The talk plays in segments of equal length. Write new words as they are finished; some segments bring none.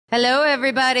Hello,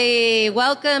 everybody.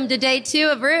 Welcome to day 2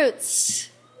 of Roots.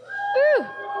 Woo.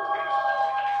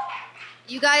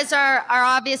 You guys are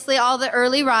obviously all the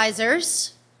early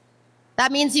risers.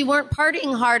 That means you weren't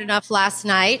partying hard enough last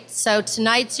night, so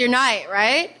tonight's your night,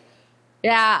 right?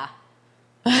 Yeah.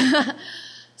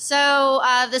 So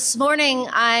this morning,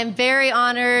 I'm very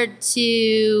honored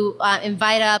to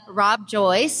invite up Rob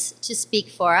Joyce to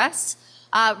speak for us.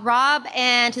 Rob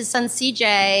and his son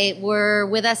CJ were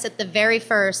with us at the very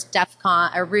first DEF CON,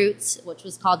 or Roots, which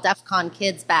was called DEF CON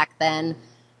Kids back then,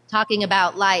 talking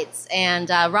about lights. And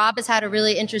Rob has had a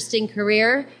really interesting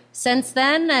career since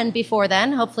then and before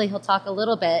then. Hopefully he'll talk a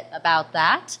little bit about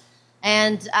that.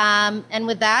 And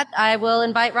with that, I will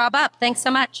invite Rob up. Thanks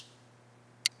so much.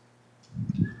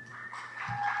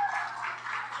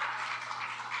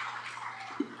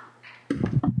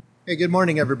 Hey, good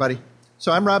morning, everybody.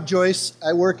 So I'm Rob Joyce.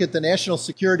 I work at the National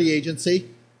Security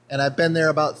Agency, and I've been there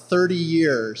about 30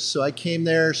 years. So I came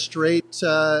there straight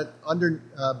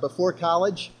before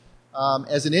college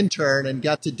as an intern and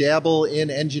got to dabble in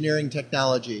engineering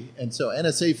technology. And so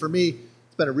NSA, for me,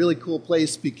 it's been a really cool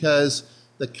place because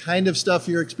the kind of stuff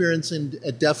you're experiencing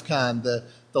at DEF CON, the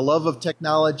love of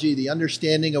technology, the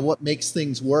understanding of what makes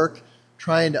things work,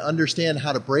 trying to understand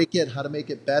how to break it, how to make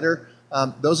it better,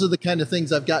 those are the kind of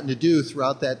things I've gotten to do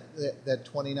throughout that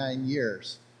 29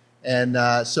 years. And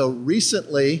so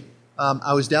recently,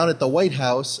 I was down at the White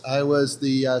House. I was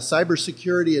the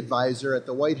cybersecurity advisor at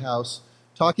the White House,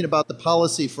 talking about the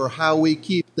policy for how we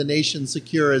keep the nation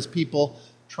secure as people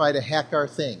try to hack our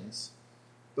things.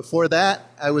 Before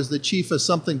that, I was the chief of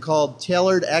something called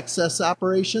Tailored Access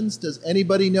Operations. Does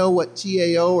anybody know what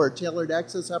TAO or Tailored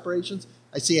Access Operations?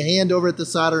 I see a hand over at the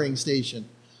soldering station.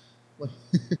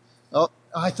 Oh,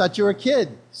 I thought you were a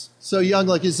kid. So young.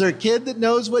 Like, is there a kid that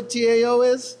knows what TAO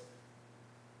is?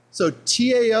 So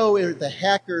TAO are the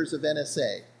hackers of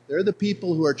NSA. They're the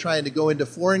people who are trying to go into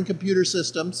foreign computer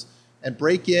systems and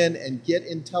break in and get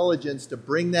intelligence to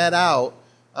bring that out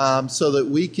so that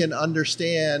we can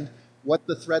understand what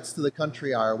the threats to the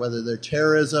country are, whether they're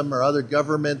terrorism or other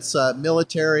governments,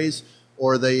 militaries,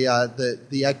 or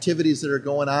the activities that are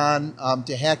going on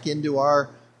to hack into our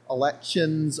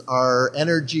elections, our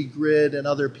energy grid, and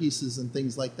other pieces and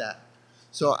things like that.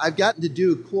 So I've gotten to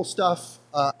do cool stuff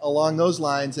along those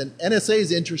lines. And NSA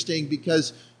is interesting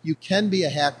because you can be a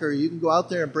hacker. You can go out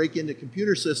there and break into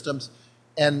computer systems,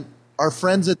 and our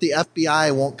friends at the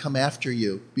FBI won't come after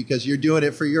you because you're doing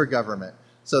it for your government.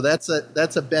 So that's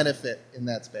a benefit in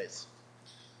that space.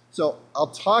 So I'll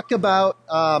talk about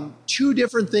 2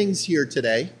 different things here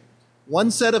today.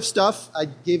 One set of stuff, I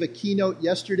gave a keynote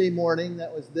yesterday morning.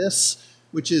 That was this,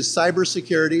 which is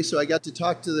cybersecurity. So I got to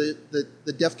talk to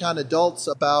the DEF CON adults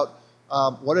about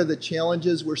what are the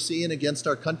challenges we're seeing against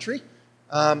our country,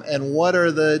 and what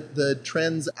are the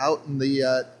trends out in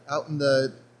the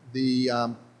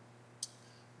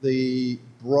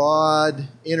broad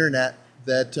internet,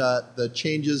 that the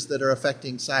changes that are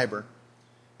affecting cyber.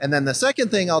 And then the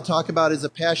second thing I'll talk about is a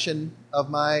passion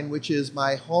of mine, which is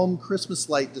my home Christmas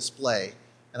light display.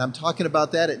 And I'm talking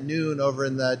about that at noon over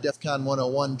in the DEF CON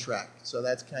 101 track. So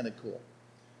that's kind of cool.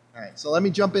 All right, so let me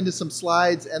jump into some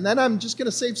slides, and then I'm just going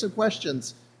to save some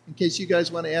questions in case you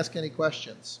guys want to ask any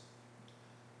questions.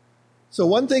 So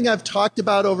one thing I've talked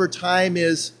about over time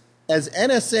is, as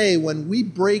NSA, when we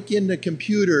break into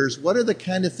computers, what are the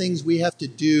kind of things we have to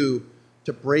do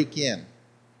to break in?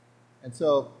 And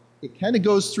so it kind of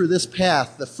goes through this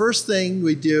path. The first thing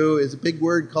we do is a big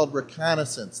word called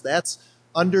reconnaissance. That's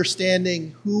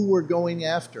understanding who we're going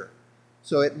after.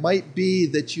 So it might be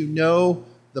that you know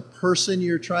the person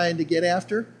you're trying to get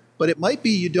after, but it might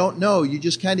be you don't know. You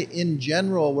just kind of, in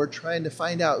general, we're trying to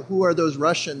find out who are those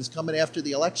Russians coming after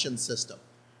the election system,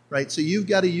 right? So you've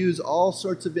got to use all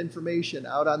sorts of information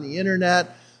out on the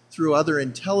internet, through other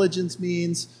intelligence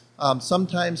means,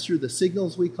 sometimes through the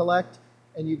signals we collect.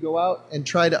 And you go out and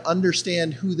try to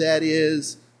understand who that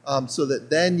is so that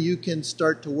then you can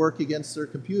start to work against their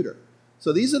computer.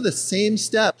 So these are the same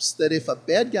steps that if a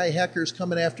bad guy hacker is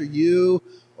coming after you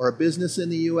or a business in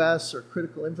the US or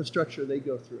critical infrastructure, they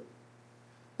go through.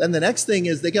 Then the next thing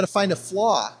is they got to find a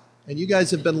flaw. And you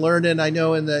guys have been learning, I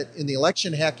know, in the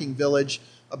election hacking village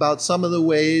about some of the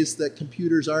ways that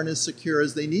computers aren't as secure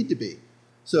as they need to be.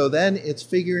 So then it's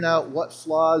figuring out what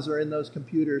flaws are in those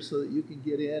computers so that you can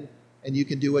get in and you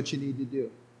can do what you need to do.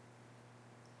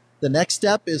 The next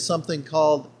step is something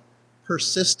called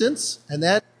persistence, and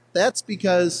that's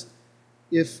because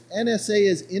if NSA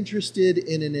is interested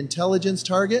in an intelligence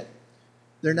target,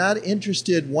 they're not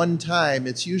interested one time.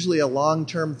 It's usually a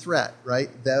long-term threat,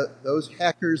 right? Those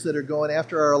hackers that are going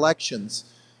after our elections,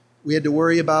 we had to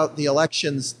worry about the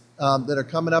elections that are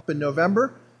coming up in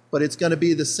November, but it's going to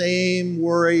be the same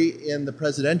worry in the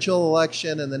presidential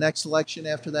election and the next election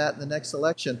after that and the next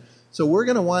election. So we're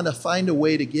going to want to find a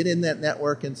way to get in that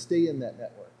network and stay in that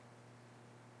network.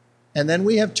 And then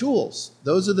we have tools.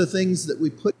 Those are the things that we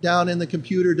put down in the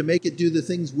computer to make it do the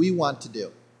things we want to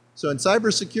do. So in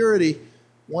cybersecurity,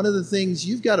 one of the things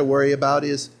you've got to worry about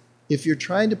is if you're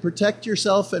trying to protect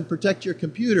yourself and protect your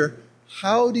computer,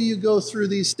 how do you go through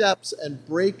these steps and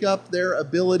break up their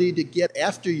ability to get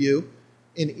after you?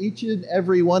 In each and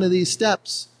every one of these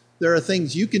steps, there are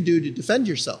things you can do to defend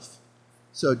yourself.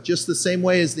 So just the same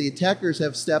way as the attackers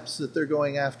have steps that they're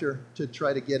going after to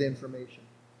try to get information.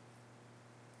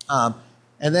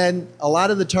 And then a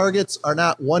lot of the targets are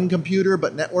not one computer,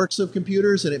 but networks of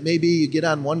computers. And it may be you get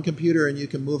on one computer and you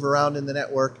can move around in the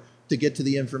network to get to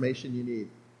the information you need.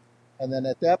 And then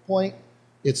at that point,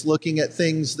 it's looking at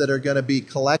things that are going to be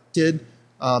collected,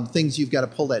 things you've got to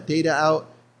pull that data out.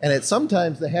 And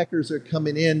sometimes the hackers are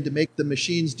coming in to make the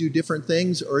machines do different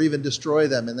things or even destroy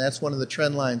them. And that's one of the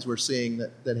trend lines we're seeing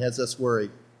that has us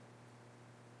worried.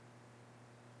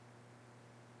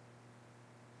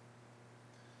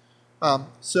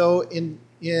 So in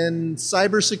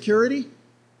cybersecurity,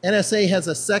 NSA has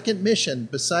a second mission.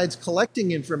 Besides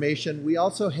collecting information, we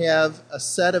also have a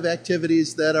set of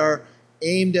activities that are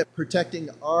aimed at protecting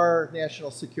our national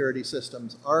security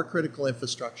systems, our critical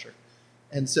infrastructure.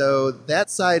 And so that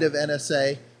side of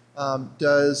NSA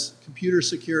does computer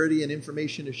security and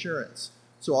information assurance.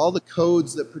 So all the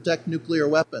codes that protect nuclear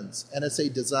weapons,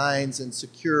 NSA designs and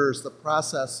secures the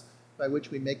process by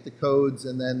which we make the codes,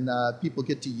 and then people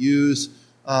get to use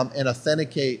and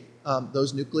authenticate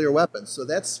those nuclear weapons. So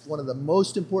that's one of the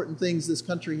most important things this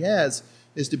country has,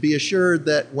 is to be assured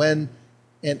that when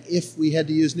and if we had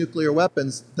to use nuclear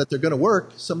weapons, that they're going to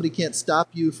work. Somebody can't stop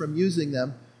you from using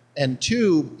them. And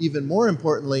two, even more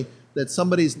importantly, that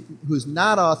somebody who's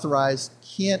not authorized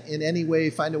can't in any way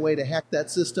find a way to hack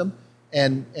that system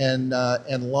and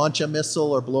launch a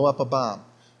missile or blow up a bomb.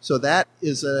 So that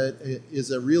is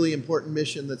a really important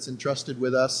mission that's entrusted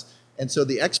with us. And so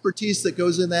the expertise that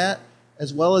goes in that,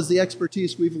 as well as the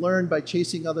expertise we've learned by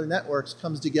chasing other networks,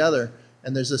 comes together,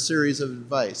 and there's a series of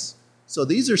advice. So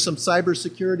these are some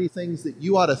cybersecurity things that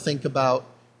you ought to think about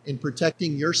in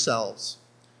protecting yourselves.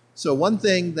 So one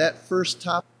thing, that first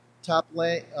top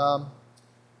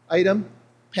item,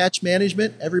 patch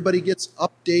management. Everybody gets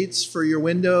updates for your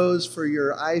Windows, for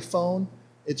your iPhone.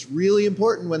 It's really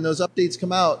important when those updates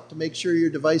come out to make sure your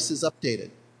device is updated,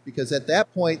 because at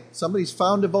that point somebody's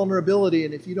found a vulnerability,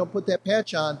 and if you don't put that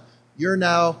patch on, you're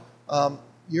now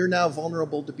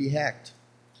vulnerable to be hacked.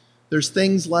 There's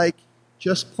things like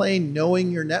just plain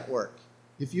knowing your network.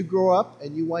 If you grow up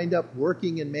and you wind up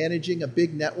working and managing a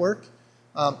big network,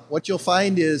 what you'll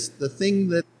find is the thing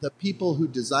that the people who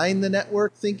design the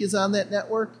network think is on that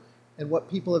network and what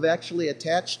people have actually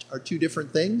attached are two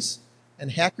different things.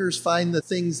 And hackers find the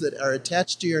things that are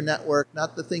attached to your network,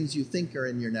 not the things you think are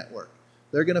in your network.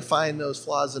 They're going to find those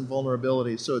flaws and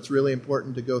vulnerabilities, so it's really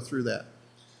important to go through that.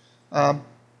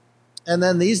 And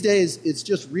then these days, it's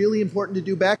just really important to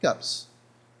do backups.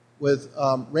 With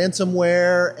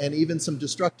ransomware and even some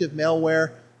destructive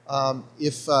malware,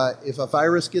 if a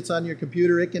virus gets on your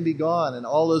computer, it can be gone. And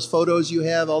all those photos you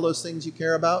have, all those things you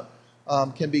care about,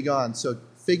 can be gone. So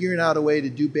figuring out a way to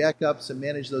do backups and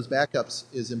manage those backups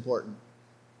is important.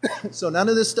 So none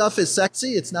of this stuff is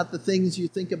sexy. It's not the things you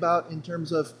think about in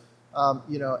terms of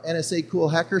NSA cool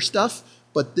hacker stuff.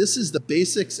 But this is the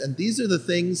basics, and these are the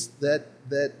things that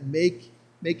make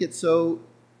it so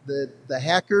that the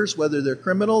hackers, whether they're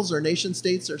criminals or nation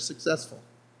states, are successful.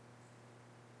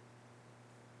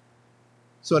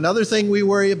 So another thing we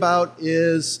worry about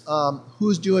is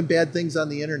who's doing bad things on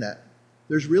the internet.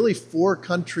 There's really 4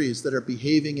 countries that are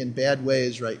behaving in bad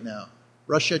ways right now: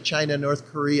 Russia, China, North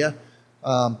Korea,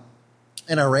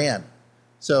 and Iran.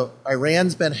 So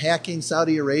Iran's been hacking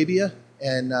Saudi Arabia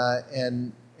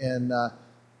and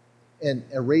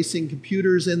erasing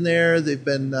computers in there. They've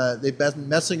been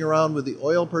messing around with the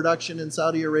oil production in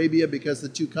Saudi Arabia because the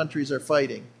two countries are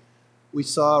fighting. We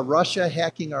saw Russia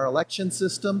hacking our election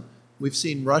system. We've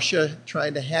seen Russia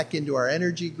trying to hack into our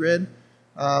energy grid.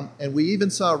 And we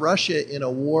even saw Russia in a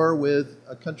war with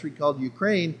a country called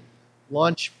Ukraine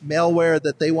launch malware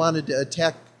that they wanted to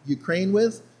attack Ukraine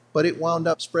with, but it wound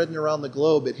up spreading around the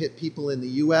globe. It hit people in the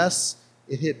US,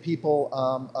 it hit people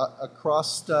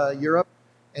across Europe,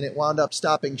 and it wound up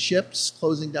stopping ships,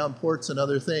 closing down ports and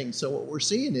other things. So what we're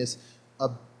seeing is a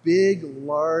big,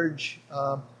 large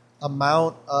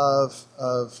amount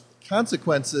of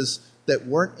consequences that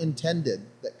weren't intended,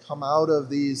 that come out of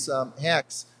these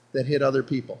hacks that hit other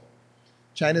people.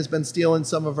 China's been stealing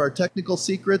some of our technical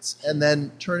secrets and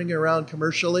then turning it around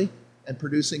commercially and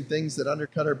producing things that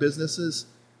undercut our businesses.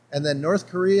 And then North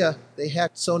Korea, they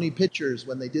hacked Sony Pictures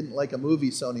when they didn't like a movie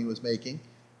Sony was making,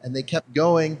 and they kept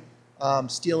going,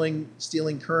 stealing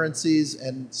currencies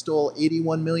and stole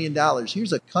 $81 million.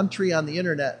 Here's a country on the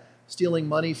internet stealing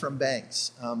money from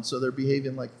banks. So they're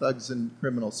behaving like thugs and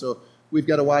criminals. So we've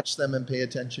got to watch them and pay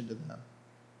attention to them.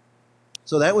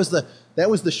 So that was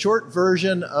the short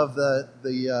version of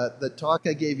the talk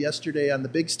I gave yesterday on the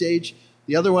big stage.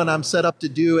 The other one I'm set up to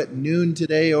do at noon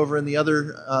today over in the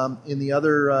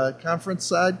other conference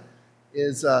side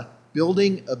is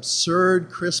building absurd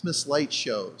Christmas light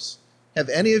shows. Have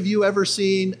any of you ever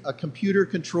seen a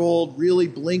computer-controlled, really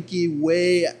blinky,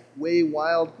 way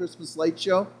wild Christmas light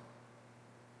show?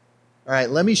 All right,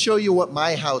 let me show you what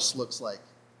my house looks like.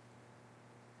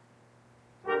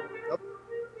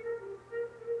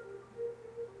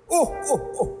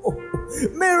 Oh.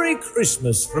 Merry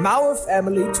Christmas from our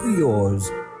family to yours.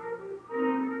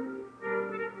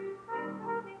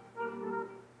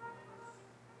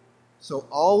 So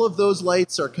all of those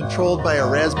lights are controlled by a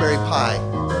Raspberry Pi.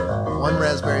 One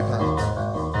Raspberry Pi.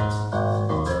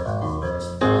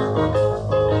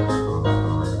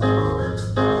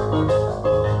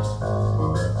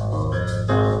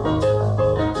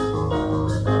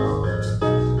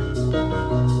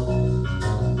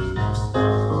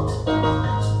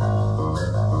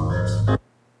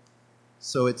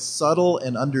 So it's subtle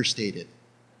and understated.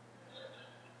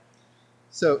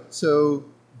 So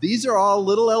these are all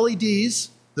little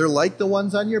LEDs. They're like the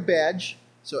ones on your badge.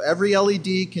 So every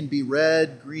LED can be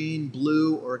red, green,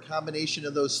 blue, or a combination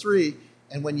of those three.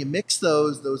 And when you mix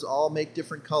those all make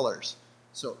different colors.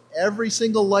 So every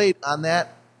single light on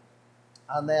that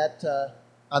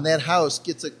house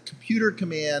gets a computer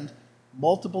command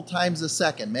multiple times a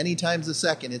second, many times a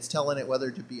second. It's telling it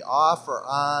whether to be off or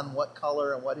on, what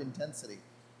color and what intensity.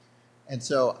 And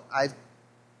so I've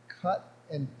cut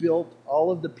and built all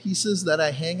of the pieces that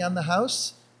I hang on the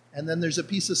house. And then there's a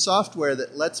piece of software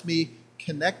that lets me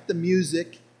connect the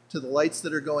music to the lights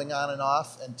that are going on and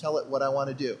off and tell it what I want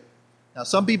to do. Now,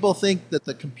 some people think that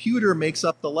the computer makes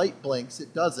up the light blinks.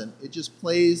 It doesn't. It just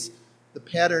plays the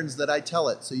patterns that I tell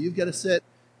it. So you've got to sit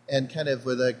and kind of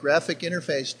with a graphic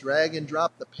interface, drag and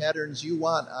drop the patterns you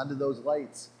want onto those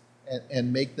lights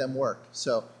and make them work.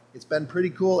 So it's been pretty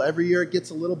cool. Every year it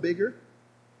gets a little bigger.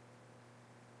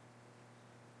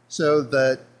 So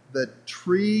the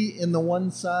tree in the one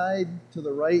side to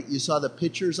the right, you saw the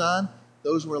pictures on.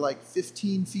 Those were like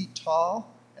 15 feet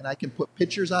tall, and I can put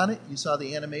pictures on it. You saw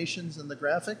the animations and the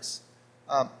graphics.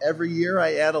 Every year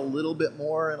I add a little bit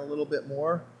more and a little bit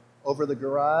more. Over the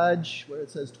garage, where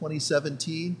it says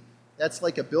 2017, that's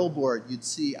like a billboard you'd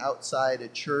see outside a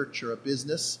church or a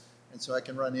business. And so I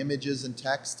can run images and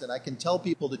text, and I can tell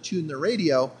people to tune their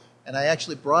radio, and I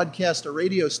actually broadcast a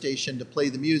radio station to play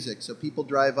the music. So people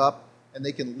drive up, and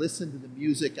they can listen to the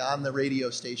music on the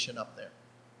radio station up there.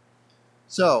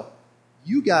 So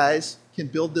you guys can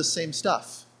build this same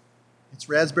stuff. It's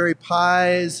Raspberry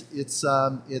Pis, it's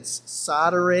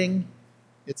soldering,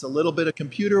 it's a little bit of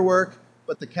computer work.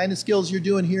 But the kind of skills you're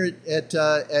doing here at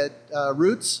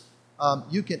Roots,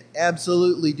 you can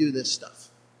absolutely do this stuff.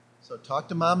 So talk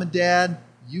to mom and dad.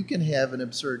 You can have an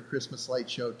absurd Christmas light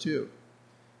show too.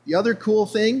 The other cool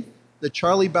thing, the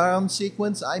Charlie Brown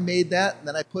sequence, I made that and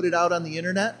then I put it out on the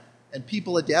internet and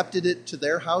people adapted it to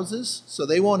their houses. So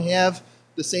they won't have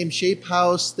the same shape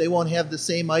house. They won't have the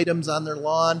same items on their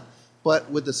lawn.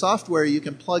 But with the software, you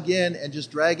can plug in and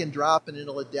just drag and drop and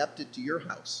it'll adapt it to your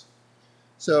house.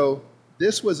 So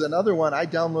this was another one I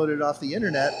downloaded off the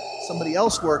internet. Somebody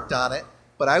else worked on it,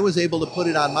 but I was able to put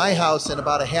it on my house in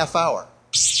about a half hour.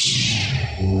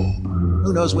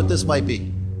 Who knows what this might be?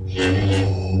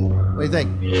 What do you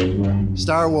think?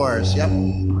 Star Wars, yep.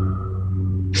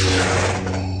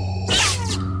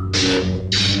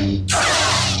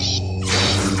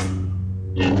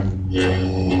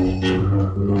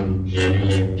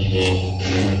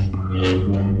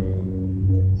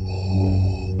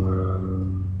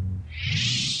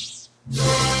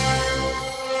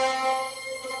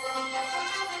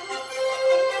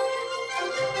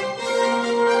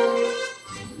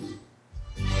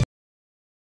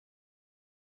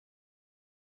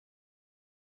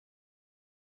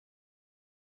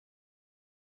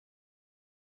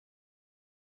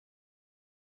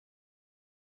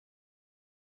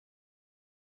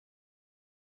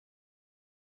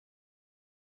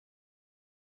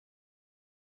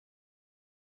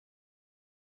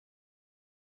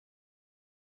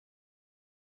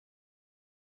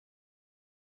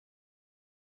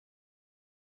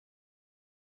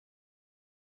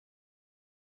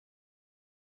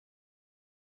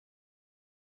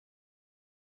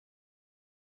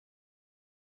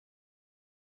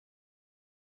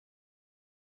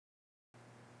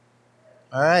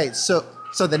 All right, so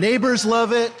the neighbors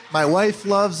love it. My wife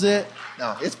loves it.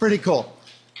 No, it's pretty cool.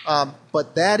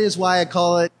 But that is why I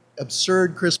call it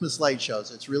absurd Christmas light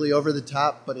shows. It's really over the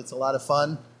top, but it's a lot of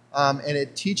fun. And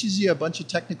it teaches you a bunch of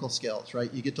technical skills,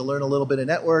 right? You get to learn a little bit of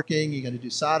networking. You got to do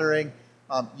soldering.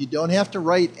 You don't have to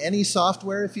write any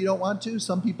software if you don't want to.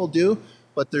 Some people do,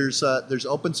 but there's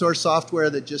open source software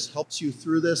that just helps you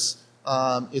through this.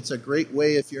 It's a great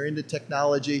way if you're into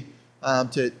technology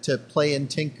to play and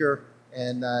tinker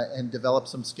and develop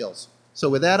some skills. So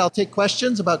with that, I'll take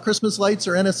questions about Christmas lights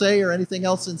or NSA or anything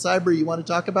else in cyber you want to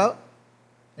talk about.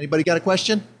 Anybody got a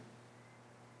question?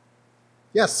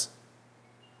 Yes.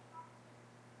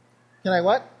 Can I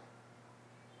what?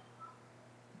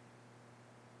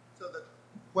 So the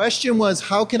question was,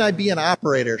 how can I be an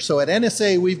operator? So at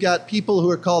NSA, we've got people who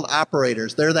are called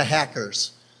operators. They're the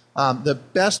hackers. The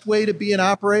best way to be an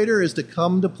operator is to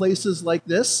come to places like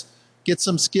this, get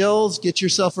some skills, get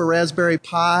yourself a Raspberry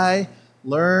Pi,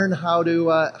 learn how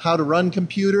to run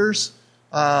computers.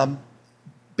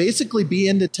 Basically, be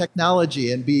into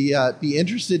technology and be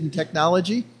interested in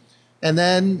technology. And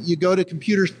then you go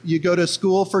to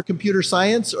school for computer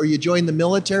science, or you join the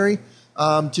military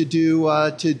to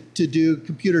do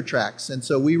computer tracks. And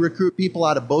so we recruit people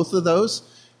out of both of those,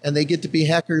 and they get to be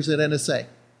hackers at NSA.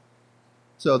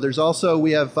 So there's also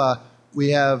we have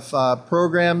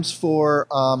programs for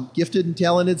gifted and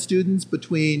talented students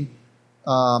between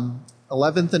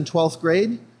 11th and 12th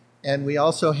grade, and we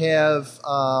also have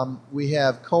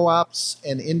co-ops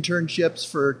and internships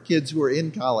for kids who are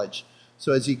in college.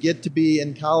 So as you get to be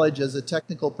in college as a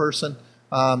technical person,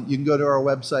 you can go to our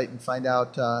website and find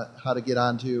out how to get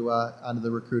onto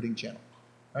the recruiting channel.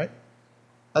 All right?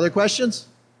 Other questions?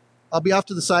 I'll be off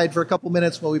to the side for a couple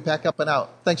minutes while we pack up and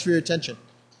out. Thanks for your attention.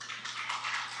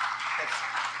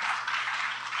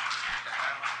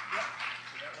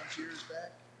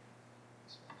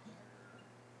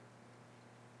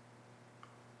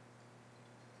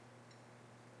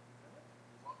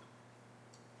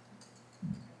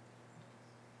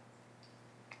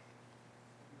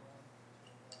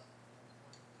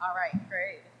 All right,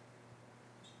 great.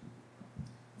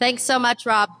 Thanks so much,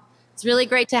 Rob. It's really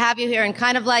great to have you here. And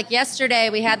kind of like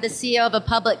yesterday, we had the CEO of a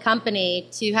public company.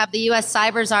 To have the U.S.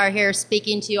 Cyber Czar here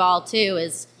speaking to you all, too,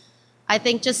 is, I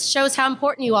think, just shows how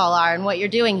important you all are and what you're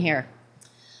doing here.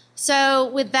 So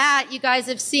with that, you guys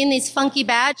have seen these funky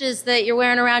badges that you're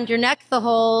wearing around your neck the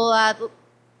whole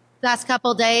last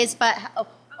couple days. But,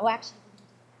 actually,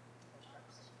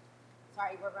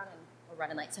 sorry, we're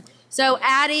running late. So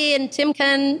Addie and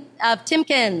Timken of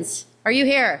Timkins, are you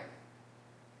here?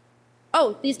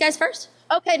 Oh, these guys first?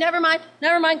 Okay, never mind.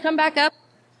 Come back up.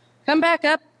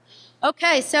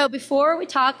 Okay, so before we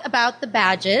talk about the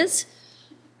badges,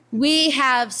 we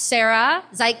have Sarah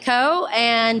Zeitko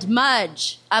and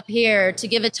Mudge up here to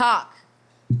give a talk.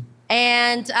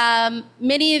 And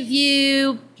many of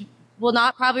you will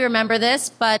not probably remember this,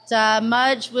 but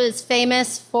Mudge was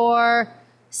famous for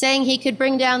saying he could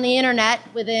bring down the internet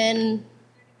within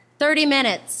 30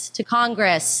 minutes to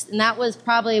Congress. And that was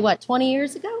probably, what, 20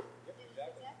 years ago?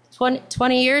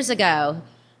 20 years ago.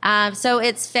 So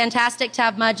it's fantastic to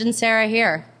have Mudge and Sarah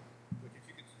here. If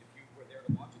you were there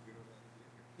to watch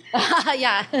it, you'd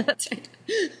Yeah, that's right.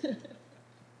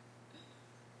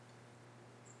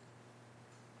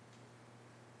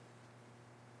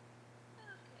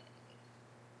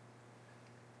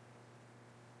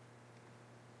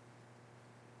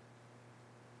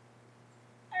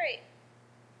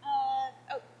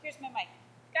 Here's my mic.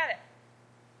 Got it.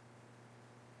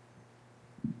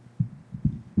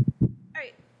 All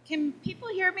right. Can people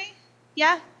hear me?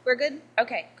 Yeah? We're good?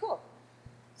 Okay, cool.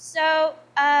 So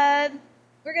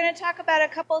we're going to talk about a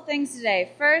couple things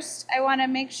today. First, I want to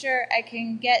make sure I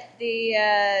can get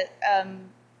the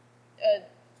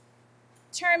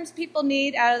terms people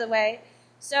need out of the way.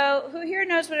 So who here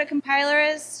knows what a compiler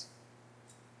is?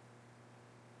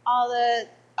 All the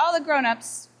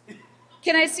grown-ups.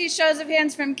 Can I see shows of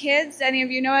hands from kids? Any of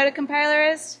you know what a compiler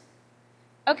is?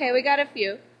 Okay, we got a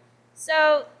few.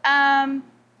 So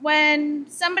when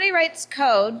somebody writes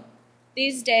code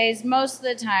these days, most of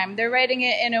the time, they're writing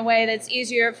it in a way that's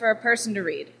easier for a person to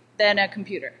read than a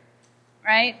computer,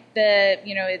 right?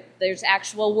 There's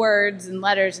actual words and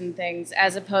letters and things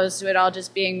as opposed to it all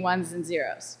just being ones and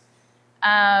zeros.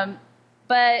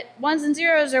 But ones and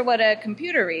zeros are what a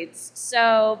computer reads.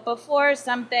 So before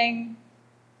something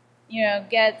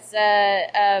gets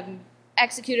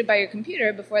executed by your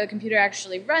computer, before the computer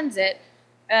actually runs it,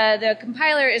 the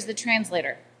compiler is the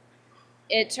translator.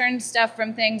 It turns stuff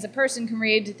from things a person can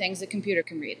read to things a computer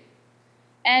can read.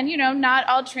 And, not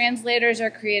all translators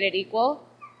are created equal.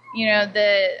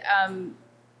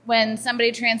 when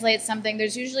somebody translates something,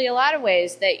 there's usually a lot of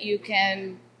ways that you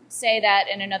can say that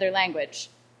in another language.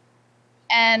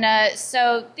 And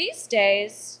so these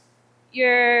days,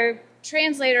 your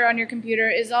translator on your computer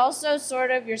is also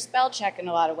sort of your spell check in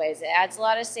a lot of ways. It adds a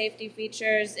lot of safety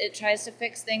features. It tries to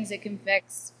fix things it can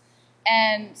fix.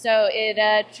 And so it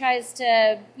tries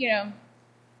to,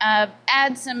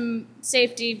 add some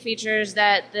safety features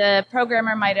that the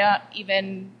programmer might not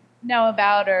even know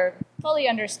about or fully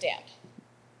understand.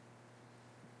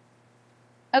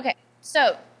 Okay,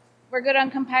 so we're good on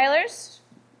compilers?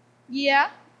 Yeah?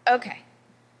 Okay.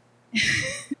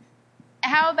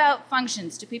 How about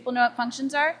functions? Do people know what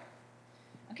functions are?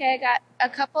 Okay, I got a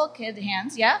couple kid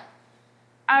hands, yeah?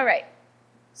 All right.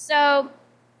 So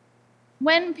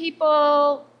when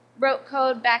people wrote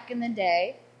code back in the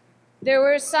day, there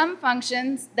were some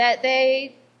functions that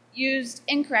they used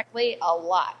incorrectly a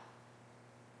lot.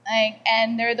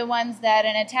 And they're the ones that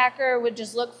an attacker would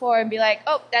just look for and be like,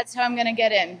 oh, that's how I'm going to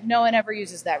get in. No one ever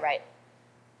uses that right.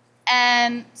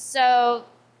 And so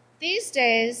these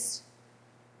days,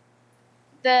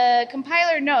 the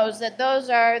compiler knows that those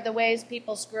are the ways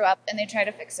people screw up, and they try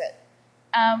to fix it.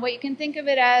 What you can think of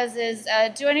it as is,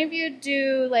 do any of you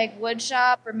do like wood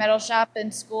shop or metal shop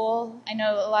in school? I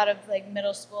know a lot of like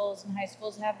middle schools and high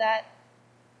schools have that.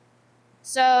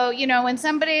 So, when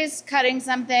somebody's cutting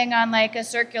something on like a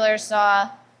circular saw,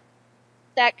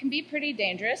 that can be pretty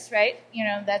dangerous, right?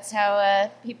 That's how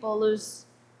people lose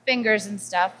fingers and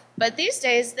stuff. But these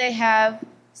days they have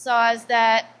saws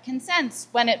that can sense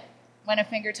when a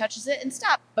finger touches it and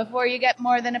stop before you get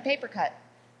more than a paper cut.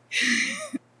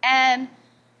 And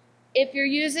if you're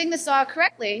using the saw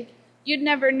correctly, you'd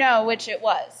never know which it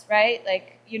was, right?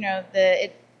 Like,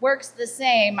 it works the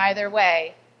same either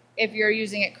way if you're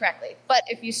using it correctly. But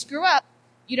if you screw up,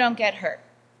 you don't get hurt.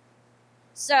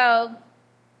 So,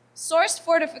 source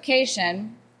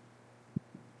fortification,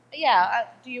 yeah,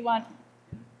 do you want,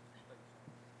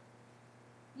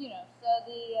 so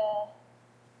the,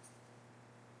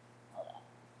 hold on.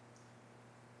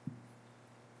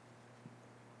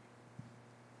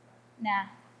 Nah.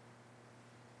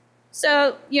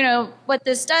 So, what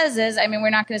this does is, we're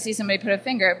not going to see somebody put a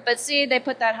finger, but see, they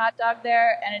put that hot dog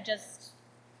there, and it just,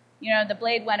 the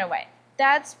blade went away.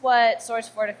 That's what source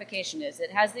fortification is.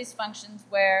 It has these functions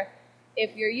where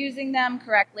if you're using them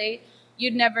correctly,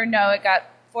 you'd never know it got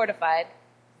fortified.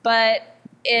 But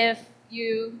if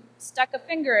you stuck a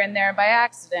finger in there by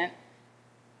accident,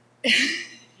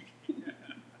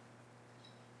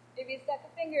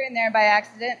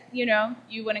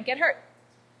 you wouldn't get hurt.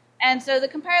 And so the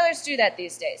compilers do that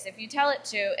these days. If you tell it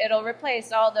to, it'll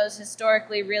replace all those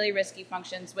historically really risky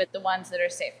functions with the ones that are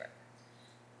safer.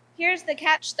 Here's the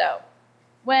catch, though.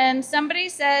 When somebody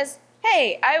says,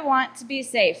 hey, I want to be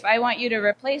safe, I want you to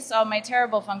replace all my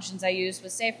terrible functions I use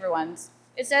with safer ones,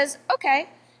 it says, okay,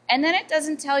 and then it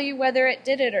doesn't tell you whether it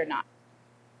did it or not.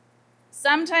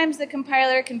 Sometimes the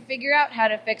compiler can figure out how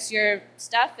to fix your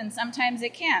stuff, and sometimes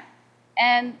it can't.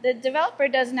 And the developer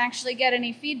doesn't actually get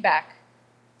any feedback.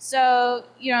 So,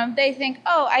 they think,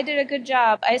 oh, I did a good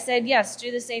job. I said, yes,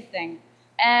 do the safe thing.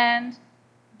 And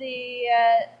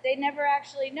they never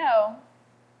actually know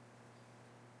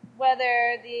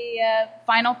whether the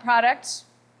final product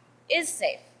is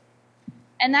safe.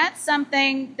 And that's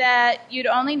something that you'd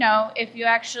only know if you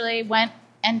actually went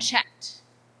and checked,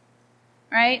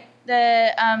 right?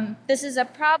 This is a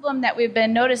problem that we've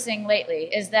been noticing lately,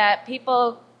 is that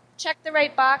people checked the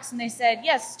right box and they said,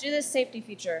 yes, do this safety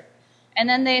feature. And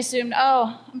then they assumed,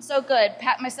 oh, I'm so good,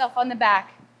 pat myself on the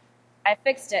back, I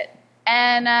fixed it.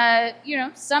 And,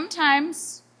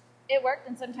 sometimes it worked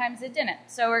and sometimes it didn't.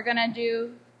 So we're going to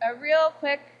do a real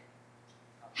quick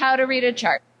how to read a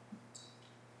chart.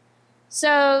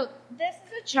 So this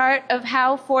is a chart of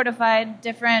how fortified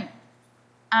different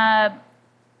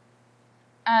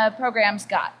programs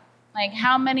got. Like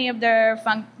how many of their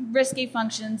risky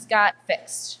functions got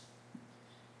fixed.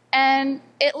 And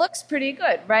it looks pretty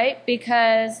good, right?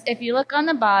 Because if you look on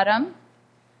the bottom,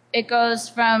 it goes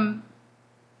from,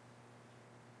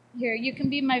 here, you can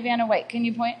be my Vanna White, can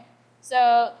you point?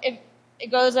 So it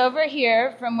goes over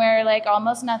here from where like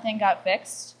almost nothing got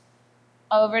fixed,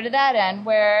 over to that end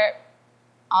where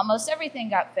almost everything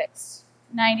got fixed,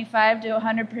 95 to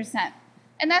 100%.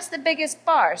 And that's the biggest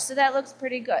bar, so that looks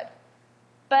pretty good.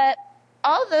 But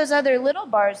all those other little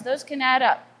bars, those can add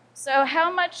up. So how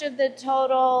much of the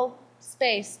total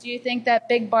space do you think that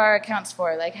big bar accounts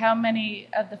for? Like how many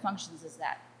of the functions is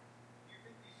that? Do you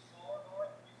think these smaller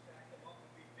bars, if you stack them up,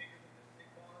 would be bigger than this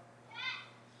big bar?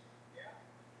 Yeah?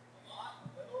 A lot?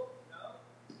 A little? No?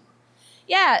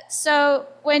 Yeah, so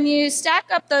when you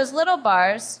stack up those little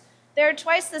bars, they're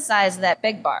twice the size of that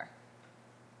big bar.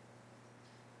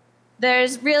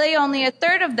 There's really only a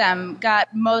third of them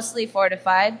got mostly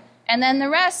fortified, and then the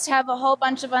rest have a whole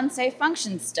bunch of unsafe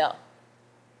functions still.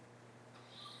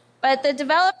 But the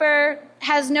developer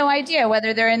has no idea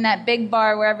whether they're in that big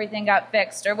bar where everything got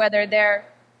fixed or whether they're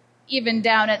even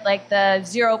down at like the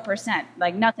 0%,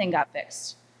 like nothing got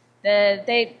fixed.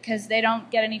 Because they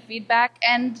don't get any feedback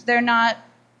and they're not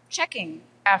checking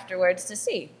afterwards to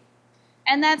see.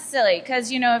 And that's silly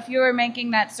because, you know, if you were making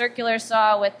that circular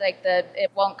saw with like the it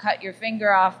won't cut your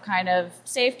finger off kind of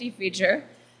safety feature,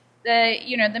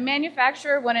 the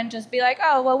manufacturer wouldn't just be like,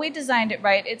 oh, well, we designed it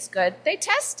right, it's good. They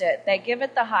test it. They give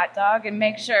it the hot dog and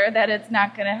make sure that it's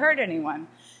not going to hurt anyone.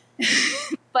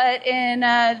 But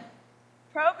in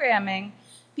programming,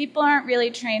 people aren't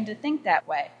really trained to think that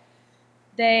way.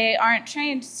 They aren't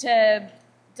trained to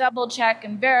double check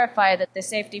and verify that the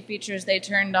safety features they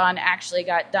turned on actually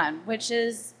got done, which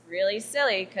is really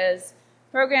silly because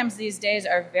programs these days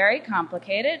are very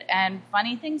complicated and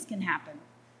funny things can happen.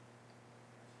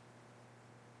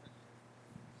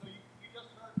 So you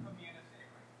just heard from the NSA,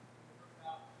 right? You heard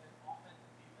about the offensive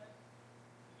defense.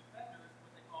 The defenders,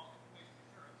 what they call information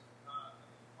assurance, they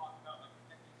talk about like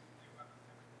protecting nuclear weapons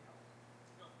and everything else.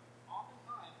 So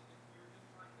oftentimes, if you're just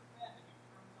trying to defend and you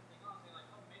turn something on, say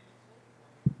like, oh, maybe it's safe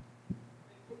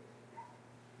for you.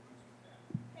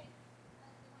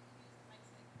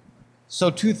 So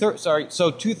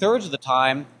two-thirds of the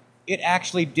time, it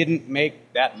actually didn't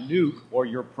make that nuke or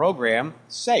your program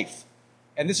safe.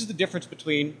 And this is the difference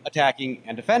between attacking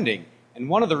and defending. And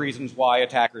one of the reasons why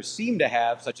attackers seem to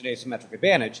have such an asymmetric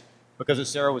advantage, because as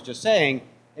Sarah was just saying,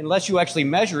 unless you actually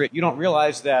measure it, you don't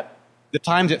realize that the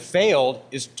times it failed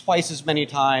is twice as many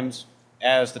times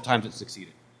as the times it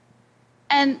succeeded.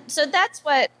 And so that's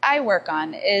what I work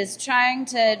on, is trying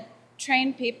to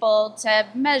train people to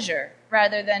measure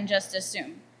rather than just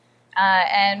assume.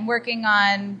 And working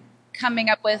on coming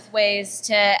up with ways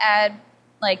to add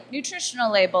like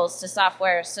nutritional labels to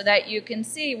software so that you can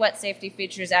see what safety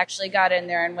features actually got in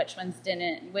there and which ones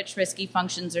didn't, and which risky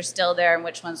functions are still there and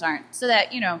which ones aren't. So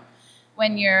that, you know,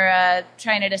 when you're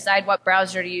trying to decide what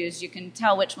browser to use, you can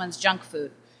tell which one's junk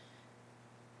food.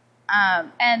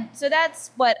 And so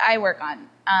that's what I work on.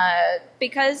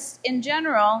 Because in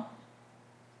general,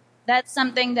 that's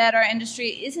something that our industry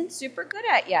isn't super good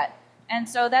at yet. And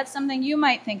so that's something you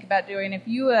might think about doing if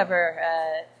you ever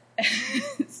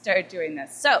start doing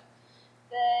this. So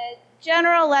the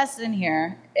general lesson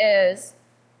here is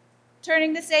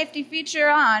turning the safety feature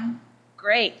on,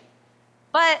 great.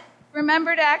 But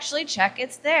remember to actually check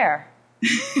it's there.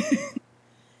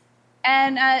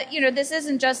 And, you know, this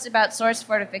isn't just about source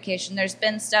fortification. There's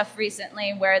been stuff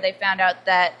recently where they found out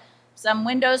that some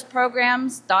Windows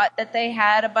programs thought that they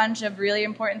had a bunch of really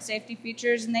important safety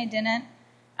features and they didn't.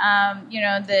 You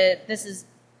know, this is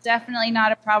definitely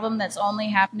not a problem that's only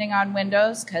happening on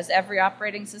Windows because every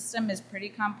operating system is pretty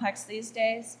complex these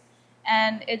days.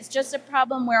 And it's just a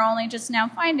problem we're only just now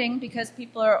finding because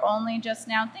people are only just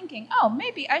now thinking, oh,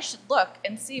 maybe I should look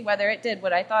and see whether it did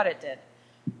what I thought it did.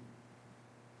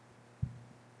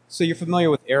 So you're familiar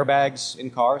with airbags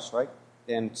in cars, right?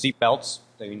 And seat belts,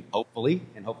 I mean, hopefully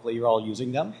you're all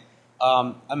using them.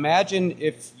 Imagine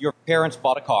if your parents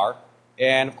bought a car,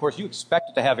 and of course you expect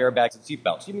it to have airbags and seat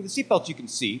belts. I mean, the seat belts you can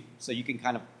see, so you can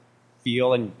kind of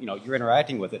feel and, you know, you're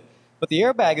interacting with it. But the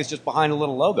airbag is just behind a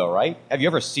little logo, right? Have you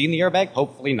ever seen the airbag?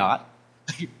 Hopefully not.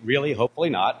 Really, hopefully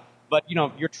not. But, you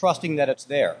know, you're trusting that it's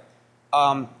there.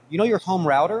 You know your home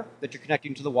router that you're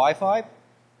connecting to the Wi-Fi?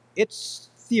 It's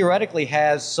theoretically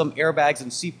has some airbags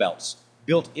and seat belts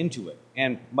built into it.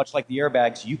 And much like the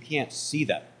airbags, you can't see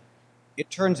them. It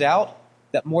turns out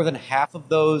that more than half of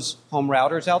those home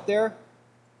routers out there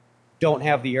don't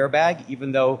have the airbag,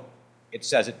 even though it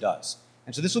says it does.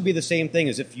 And so this would be the same thing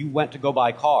as if you went to go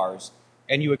buy cars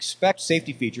and you expect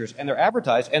safety features and they're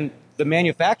advertised and the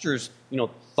manufacturers, you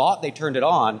know, thought they turned it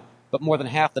on, but more than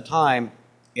half the time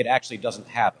it actually doesn't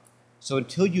have it. So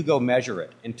until you go measure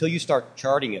it, until you start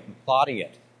charting it and plotting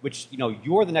it, which, you know,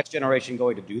 you're the next generation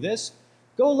going to do this,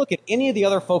 go look at any of the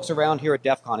other folks around here at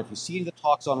DEF CON. If you see any of the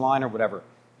talks online or whatever,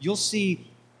 you'll see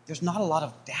there's not a lot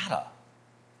of data.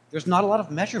 There's not a lot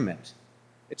of measurement.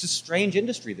 It's a strange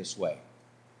industry this way.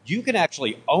 You can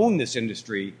actually own this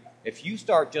industry if you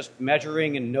start just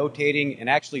measuring and notating and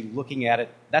actually looking at it.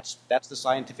 That's the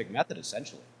scientific method,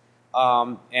 essentially.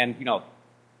 And, you know,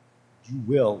 you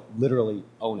will literally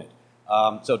own it.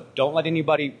 So don't let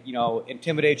anybody, you know,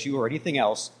 intimidate you or anything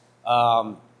else.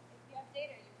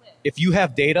 If you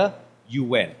have data, you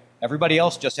win. Everybody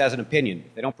else just has an opinion.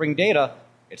 If they don't bring data,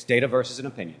 it's data versus an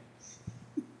opinion.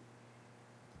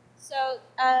 So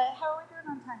how are we doing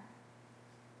on time?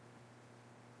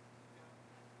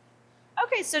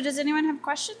 Okay, so does anyone have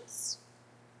questions?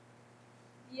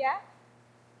 Yeah?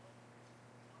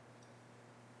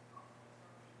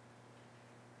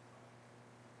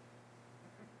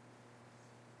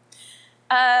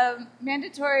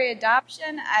 Mandatory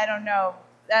adoption, I don't know.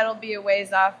 That'll be a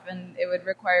ways off, and it would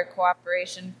require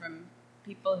cooperation from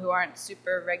people who aren't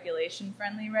super regulation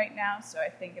friendly right now, so I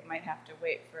think it might have to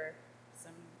wait for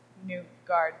some new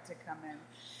guard to come in.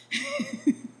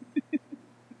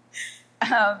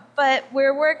 But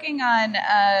we're working on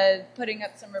putting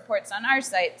up some reports on our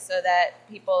site so that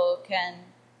people can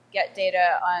get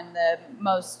data on the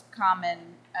most common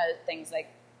things like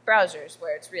browsers,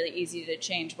 where it's really easy to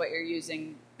change what you're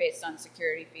using based on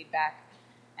security feedback.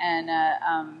 And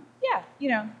yeah, you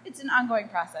know, it's an ongoing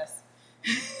process.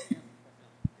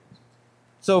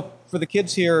 So for the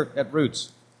kids here at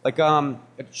Roots, like,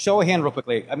 show a hand real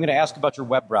quickly. I'm going to ask about your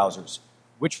web browsers.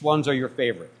 Which ones are your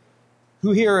favorite?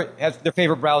 Who here has their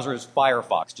favorite browser is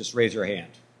Firefox? Just raise your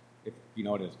hand if you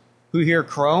know what it is. Who here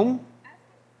Chrome?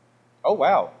 Oh,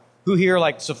 wow. Who here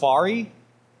like Safari?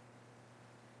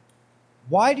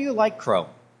 Why do you like Chrome?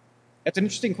 That's an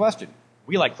interesting question.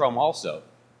 We like Chrome also.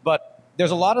 But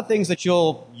there's a lot of things that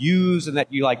you'll use and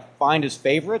that you like find as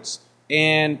favorites,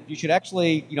 and you should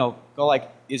actually, you know, go like,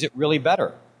 is it really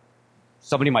better?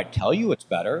 Somebody might tell you it's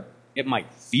better. It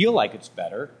might feel like it's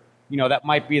better. You know, that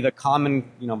might be the common,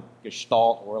 you know,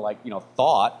 gestalt or like, you know,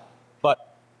 thought.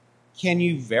 But can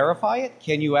you verify it?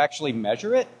 Can you actually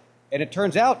measure it? And it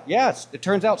turns out, yes, it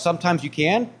turns out sometimes you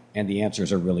can, and the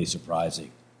answers are really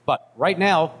surprising. But right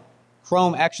now,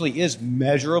 Chrome actually is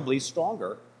measurably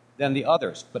stronger than the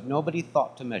others, but nobody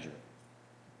thought to measure it.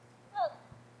 Well,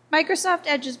 Microsoft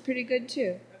Edge is pretty good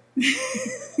too. They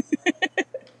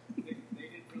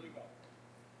did really well.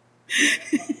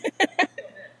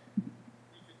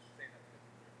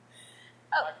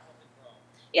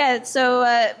 Yeah,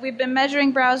 so we've been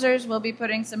measuring browsers. We'll be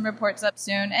putting some reports up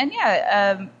soon. And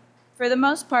yeah, for the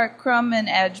most part, Chrome and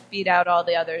Edge beat out all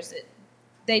the others.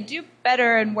 They do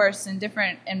better and worse in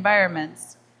different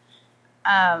environments,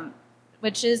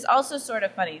 which is also sort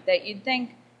of funny, that you'd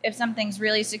think if something's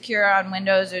really secure on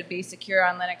Windows, it would be secure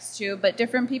on Linux too, but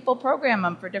different people program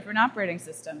them for different operating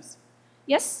systems.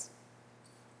 Yes?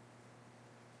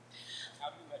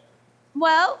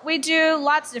 Well, we do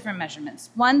lots of different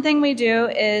measurements. One thing we do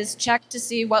is check to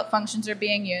see what functions are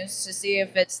being used, to see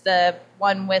if it's the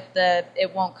one with the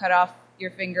it won't cut off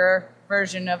your finger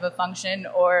version of a function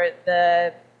or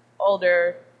the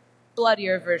older,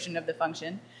 bloodier version of the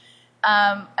function.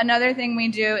 Another thing we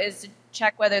do is to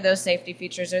check whether those safety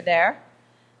features are there.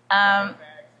 And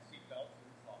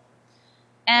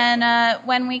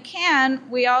when we can,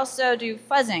 we also do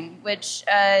fuzzing, which,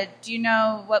 do you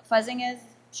know what fuzzing is?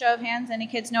 Show of hands. Any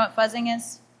kids know what fuzzing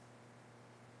is?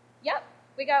 Yep,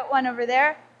 we got one over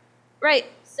there. Right,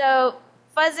 so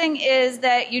fuzzing is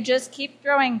that you just keep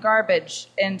throwing garbage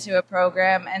into a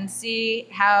program and see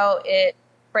how it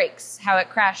breaks, how it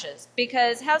crashes.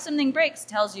 Because how something breaks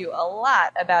tells you a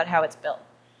lot about how it's built.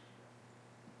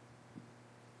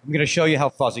 I'm going to show you how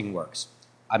fuzzing works.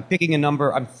 I'm picking a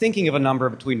number, I'm thinking of a number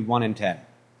between 1 and 10.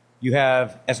 You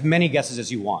have as many guesses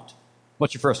as you want.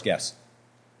 What's your first guess?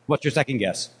 What's your second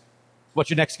guess? What's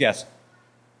your next guess?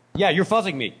 Yeah, you're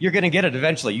fuzzing me. You're going to get it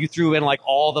eventually. You threw in like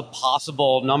all the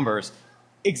possible numbers.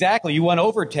 Exactly. You went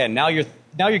over 10. Now you're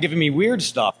giving me weird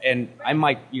stuff, and I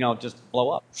might, you know, just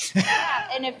blow up. Yeah,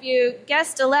 and if you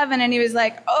guessed 11 and he was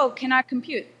like, "Oh, cannot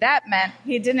compute," that meant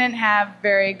he didn't have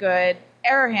very good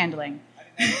error handling.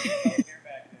 I didn't have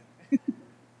a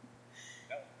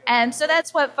And so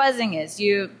that's what fuzzing is.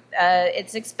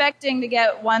 It's expecting to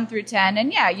get 1 through 10,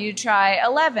 and yeah, you try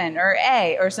 11 or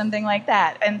A or something like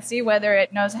that and see whether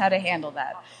it knows how to handle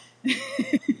that.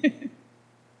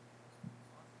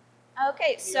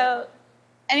 Okay, so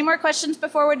any more questions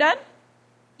before we're done?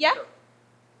 Yeah?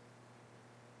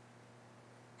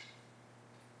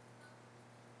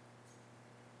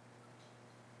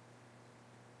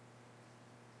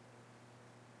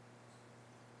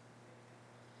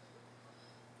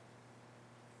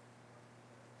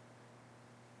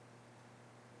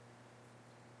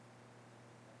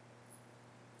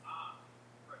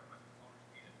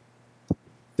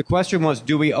 The question was,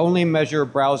 do we only measure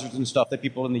browsers and stuff that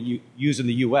people use in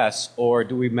the US, or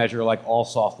do we measure like all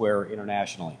software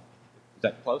internationally? Is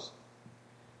that close?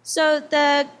 So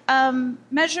the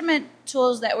measurement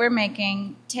tools that we're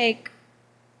making take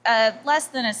less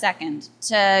than a second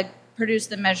to produce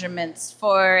the measurements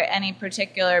for any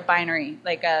particular binary,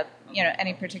 like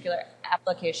any particular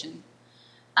application.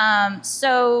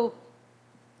 So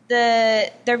they're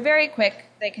very quick.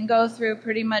 They can go through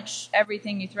pretty much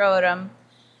everything you throw at them.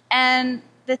 And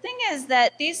the thing is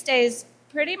that these days,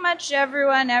 pretty much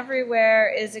everyone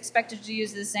everywhere is expected to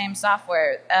use the same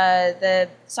software. The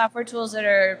software tools that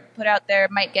are put out there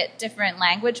might get different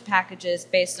language packages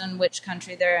based on which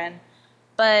country they're in.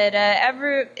 But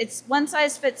it's one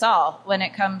size fits all when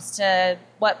it comes to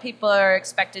what people are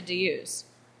expected to use.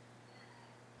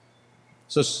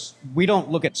 So we don't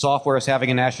look at software as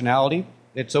having a nationality,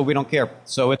 so we don't care.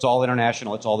 So it's all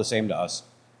international. It's all the same to us.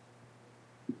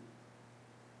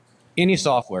 Any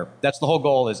software. That's the whole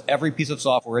goal, is every piece of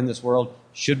software in this world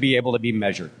should be able to be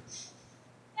measured.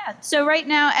 Yeah, so right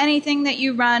now, anything that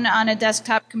you run on a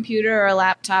desktop computer or a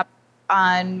laptop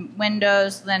on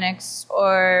Windows, Linux,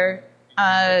 or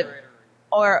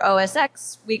OS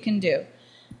X, we can do.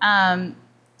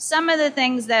 Some of the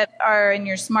things that are in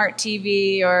your smart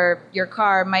TV or your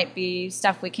car might be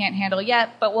stuff we can't handle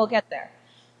yet, but we'll get there.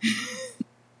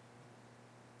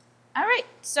 All right,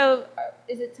 so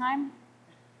is it time?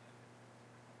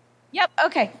 Yep,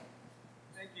 okay.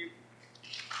 Thank you.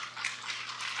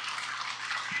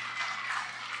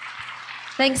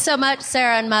 Thanks so much,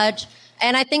 Sarah and Mudge.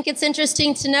 And I think it's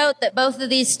interesting to note that both of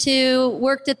these two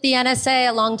worked at the NSA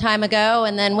a long time ago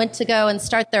and then went to go and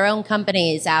start their own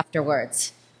companies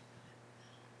afterwards.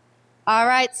 All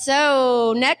right,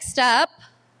 so next up.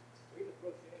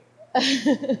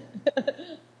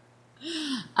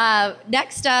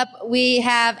 Next up, we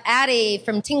have Addie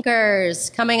from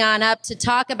Tinkers coming on up to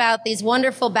talk about these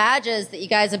wonderful badges that you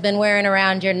guys have been wearing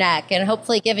around your neck and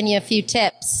hopefully giving you a few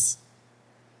tips.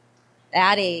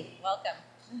 Addie, welcome.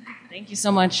 Thank you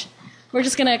so much. We're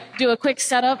just going to do a quick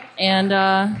setup, and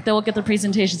then we'll get the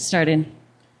presentation started.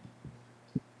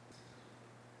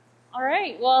 All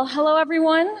right. Well, hello,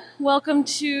 everyone. Welcome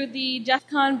to the DEF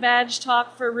CON badge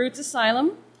talk for Roots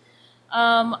Asylum.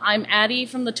 I'm Addie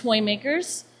from the Toy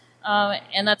Makers,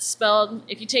 and that's spelled,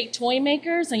 if you take Toy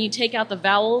Makers and you take out the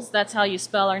vowels, that's how you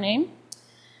spell our name.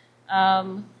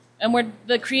 And we're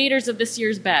the creators of this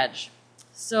year's badge.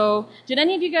 So, did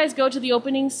any of you guys go to the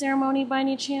opening ceremony by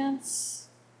any chance?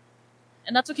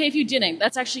 And that's okay if you didn't.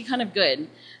 That's actually kind of good,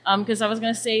 because I was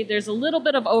going to say there's a little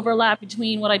bit of overlap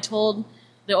between what I told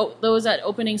those at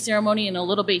opening ceremony and a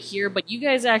little bit here, but you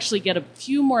guys actually get a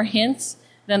few more hints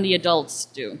than the adults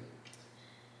do.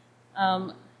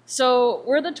 So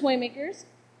we're the Toy Makers.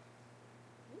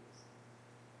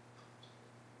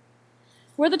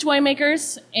 We're the Toy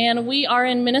Makers, and we are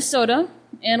in Minnesota,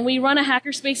 and we run a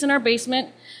hackerspace in our basement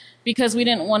because we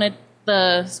didn't want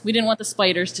the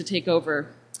spiders to take over.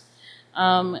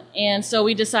 And so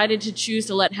we decided to choose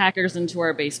to let hackers into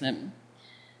our basement.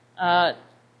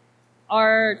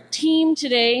 Our team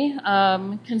today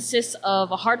consists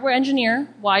of a hardware engineer,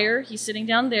 Wire. He's sitting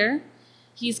down there.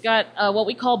 He's got what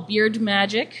we call beard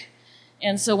magic.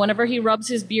 And so whenever he rubs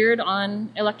his beard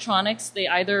on electronics, they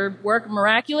either work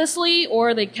miraculously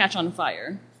or they catch on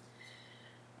fire.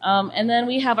 And then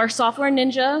we have our software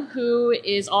ninja, who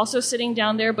is also sitting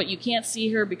down there, but you can't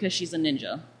see her because she's a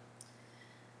ninja.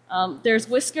 There's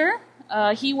Whisker.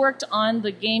 He worked on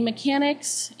the game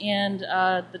mechanics and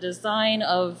the design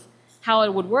of how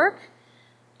it would work.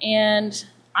 And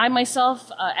I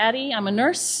myself, Addie, I'm a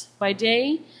nurse by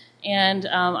day, and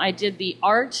I did the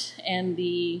art and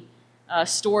the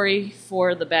story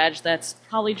for the badge that's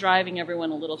probably driving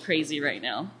everyone a little crazy right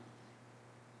now.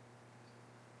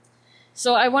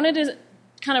 So I wanted to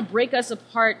kind of break us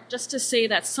apart just to say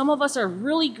that some of us are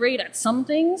really great at some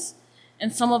things,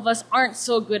 and some of us aren't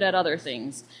so good at other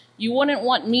things. You wouldn't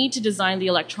want me to design the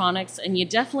electronics, and you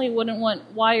definitely wouldn't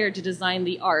want Wire to design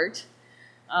the art,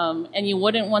 and you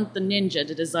wouldn't want the ninja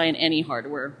to design any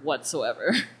hardware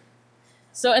whatsoever.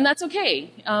 So, and that's okay.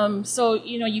 So,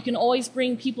 you know, you can always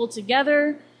bring people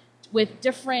together with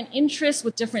different interests,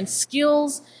 with different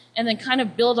skills, and then kind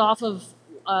of build off of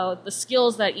the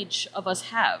skills that each of us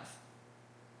have.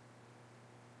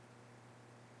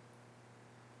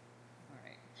 All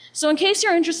right. So in case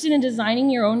you're interested in designing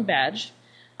your own badge,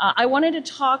 I wanted to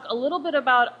talk a little bit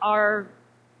about our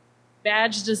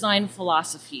badge design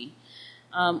philosophy.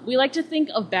 We like to think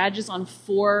of badges on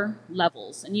 4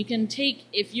 levels. And you can take,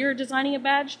 if you're designing a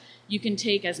badge, you can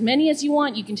take as many as you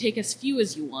want, you can take as few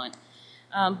as you want.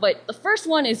 But the first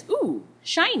one is, ooh,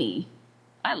 shiny.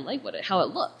 I like how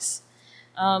it looks.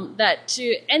 That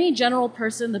to any general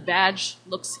person, the badge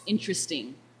looks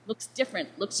interesting, looks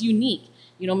different, looks unique.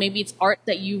 You know, maybe it's art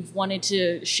that you've wanted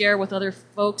to share with other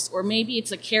folks, or maybe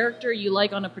it's a character you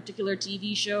like on a particular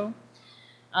TV show.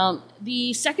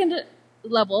 The second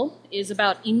level is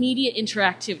about immediate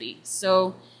interactivity.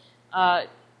 So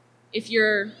if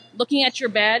you're looking at your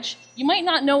badge, you might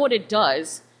not know what it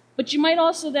does, but you might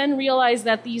also then realize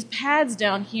that these pads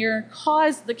down here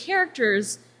cause the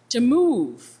characters to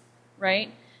move,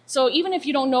 right? So even if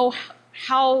you don't know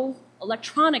how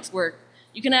electronics work,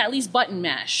 you can at least button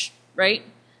mash, right?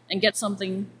 And get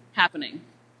something happening.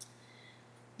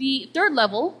 The third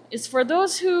level is for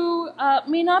those who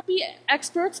may not be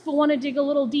experts but want to dig a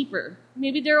little deeper.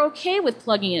 Maybe they're okay with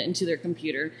plugging it into their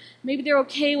computer. Maybe they're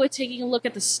okay with taking a look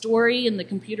at the story in the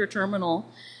computer terminal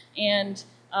and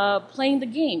playing the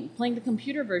game, playing the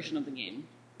computer version of the game.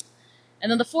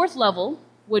 And then the fourth level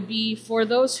would be for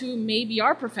those who maybe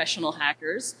are professional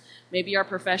hackers, maybe are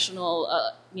professional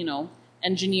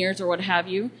engineers or what have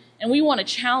you, and we want to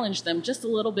challenge them just a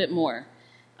little bit more.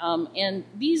 And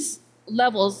these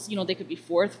levels, they could be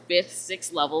fourth, fifth,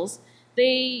 sixth levels.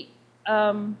 They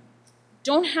don't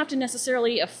have to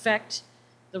necessarily affect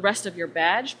the rest of your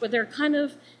badge, but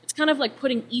it's kind of like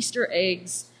putting Easter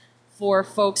eggs for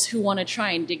folks who want to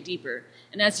try and dig deeper.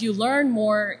 And as you learn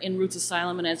more in Roots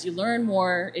Asylum and as you learn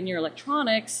more in your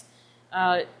electronics,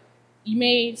 you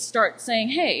may start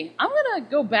saying, hey, I'm going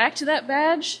to go back to that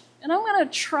badge and I'm going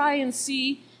to try and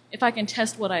see if I can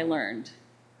test what I learned.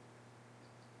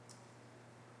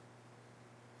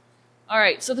 All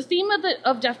right, so the theme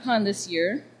of DEF CON this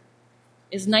year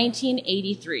is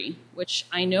 1983, which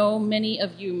I know many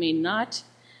of you may not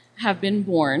have been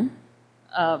born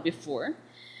before.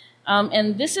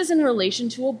 And this is in relation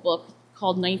to a book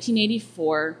called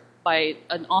 1984 by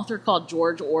an author called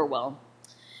George Orwell.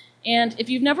 And if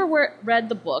you've never read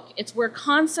the book, it's where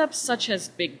concepts such as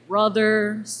Big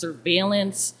Brother,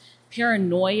 surveillance,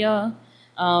 paranoia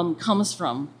comes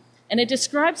from. And it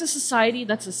describes a society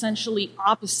that's essentially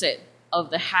opposite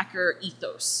of the hacker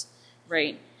ethos,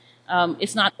 right?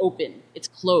 It's not open, it's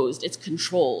closed, it's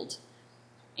controlled.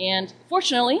 And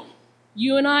fortunately,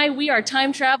 you and I, we are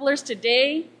time travelers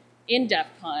today in DEF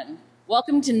CON.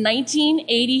 Welcome to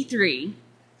 1983,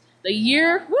 the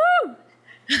year, woo!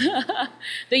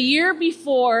 The year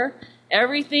before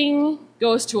everything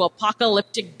goes to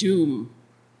apocalyptic doom.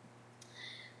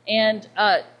 And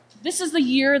this is the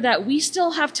year that we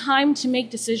still have time to make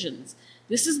decisions.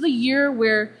 This is the year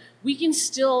where we can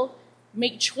still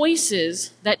make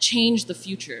choices that change the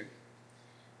future.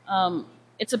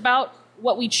 It's about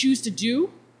what we choose to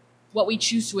do, what we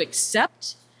choose to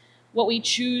accept, what we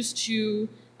choose to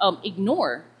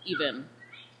ignore, even.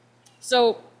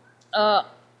 So,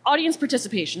 audience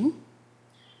participation.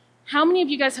 How many of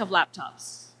you guys have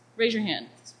laptops? Raise your hand.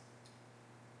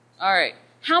 All right.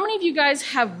 How many of you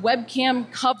guys have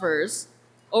webcam covers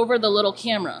over the little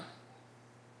camera?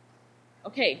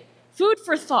 Okay. Food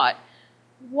for thought.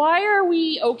 Why are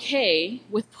we okay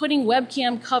with putting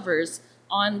webcam covers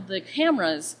on the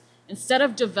cameras instead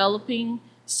of developing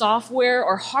software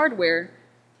or hardware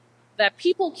that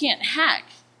people can't hack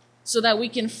so that we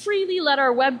can freely let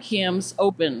our webcams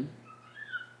open?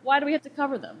 Why do we have to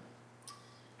cover them?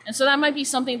 And so that might be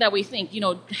something that we think,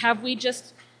 have we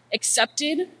just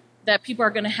accepted that people are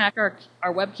going to hack our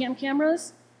webcam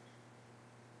cameras?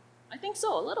 I think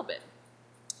so, a little bit.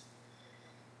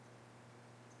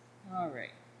 All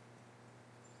right.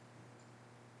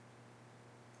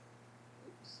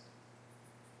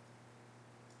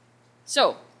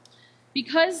 So,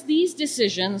 because these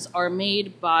decisions are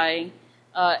made by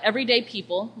everyday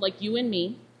people like you and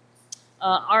me,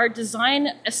 our design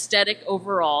aesthetic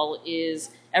overall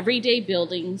is everyday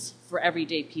buildings for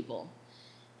everyday people.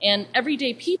 And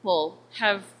everyday people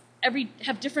have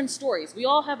different stories. We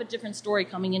all have a different story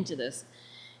coming into this.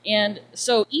 And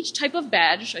so each type of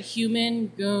badge, a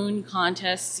human, goon,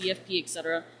 contest, CFP,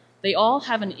 etc., they all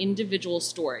have an individual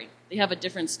story. They have a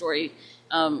different story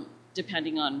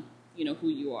depending on who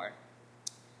you are.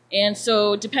 And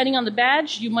so depending on the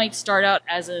badge, you might start out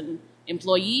as an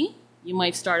employee, you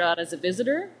might start out as a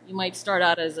visitor, you might start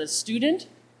out as a student,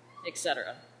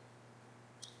 etc.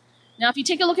 Now, if you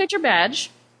take a look at your badge,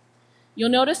 you'll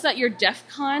notice that your DEF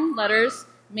CON letters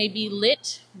may be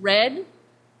lit red,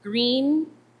 green,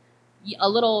 a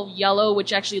little yellow,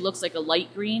 which actually looks like a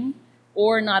light green,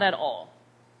 or not at all.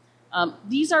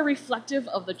 These are reflective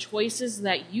of the choices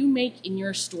that you make in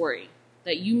your story,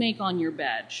 that you make on your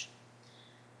badge.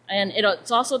 And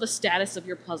it's also the status of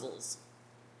your puzzles.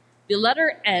 The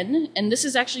letter N, and this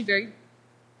is actually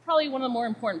probably one of the more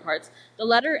important parts, the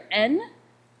letter N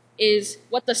is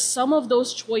what the sum of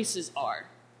those choices are.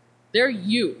 They're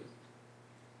you.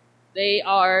 They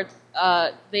are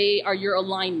your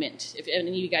alignment, if any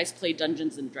of you guys play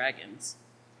Dungeons and Dragons.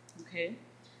 Okay?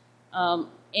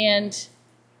 And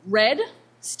red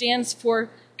stands for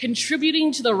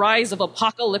contributing to the rise of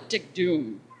apocalyptic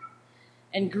doom.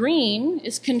 And green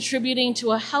is contributing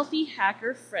to a healthy,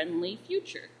 hacker-friendly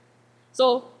future.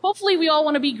 So hopefully we all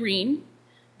want to be green,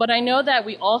 but I know that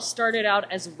we all started out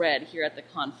as red here at the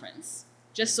conference.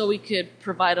 just so we could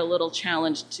provide a little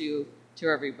challenge to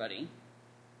everybody.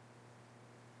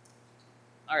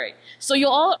 All right, so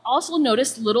you'll all also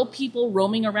notice little people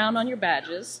roaming around on your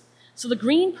badges. So the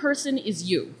green person is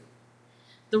you.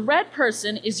 The red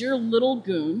person is your little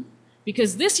goon,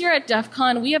 because this year at DEF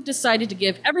CON, we have decided to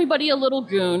give everybody a little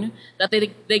goon that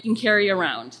they can carry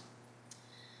around.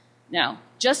 Now,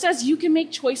 just as you can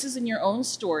make choices in your own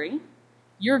story,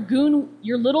 your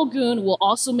little goon will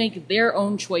also make their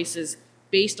own choices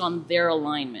based on their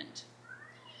alignment.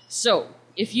 So,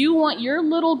 if you want your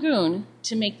little goon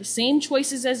to make the same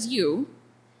choices as you,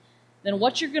 then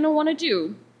what you're going to want to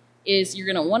do is you're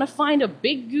going to want to find a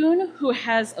big goon who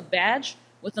has a badge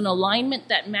with an alignment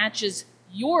that matches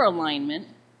your alignment,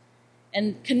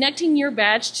 and connecting your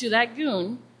badge to that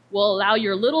goon will allow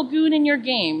your little goon in your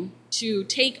game to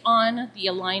take on the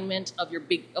alignment of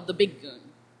the big goon.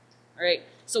 All right.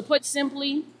 So put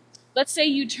simply, let's say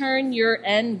you turn your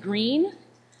N green.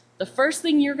 The first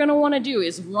thing you're going to want to do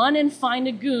is run and find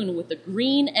a goon with a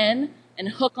green N and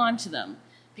hook onto them,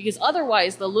 because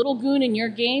otherwise the little goon in your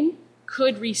game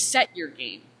could reset your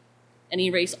game and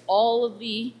erase all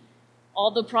the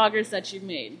progress that you've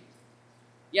made.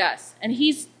 Yes, and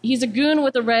he's a goon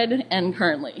with a red N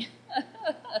currently.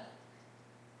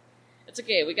 It's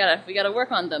okay. We gotta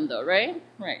work on them though, right?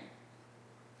 Right.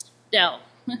 Now,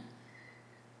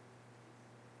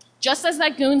 just as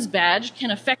that goon's badge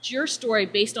can affect your story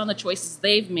based on the choices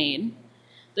they've made,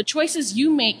 the choices you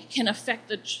make can affect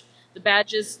the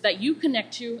badges that you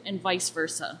connect to, and vice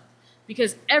versa,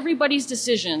 because everybody's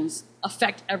decisions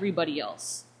affect everybody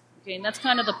else. Okay, and that's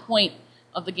kind of the point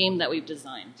of the game that we've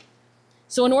designed.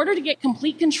 So in order to get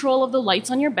complete control of the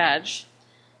lights on your badge,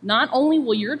 not only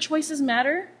will your choices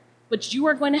matter, but you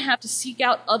are going to have to seek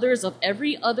out others of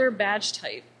every other badge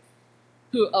type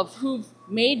who've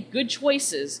made good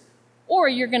choices, or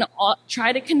you're going to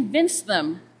try to convince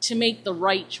them to make the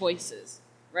right choices,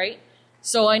 right?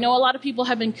 So I know a lot of people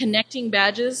have been connecting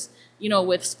badges,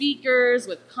 with speakers,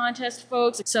 with contest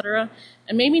folks, etc.,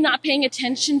 and maybe not paying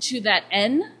attention to that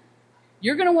N.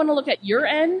 You're going to want to look at your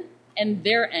N and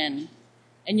their N.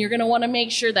 And you're going to want to make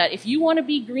sure that if you want to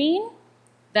be green,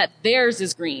 that theirs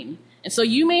is green. And so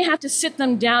you may have to sit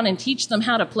them down and teach them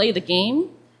how to play the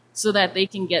game so that they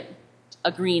can get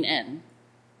a green N.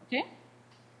 Okay?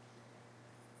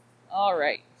 All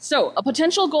right. So a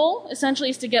potential goal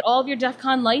essentially is to get all of your DEF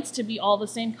CON lights to be all the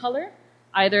same color,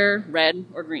 either red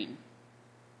or green.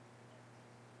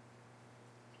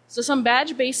 So some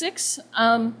badge basics.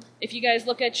 If you guys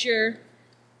look at your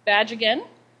badge again,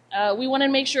 we want to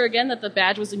make sure again that the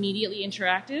badge was immediately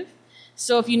interactive.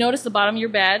 So if you notice the bottom of your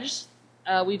badge,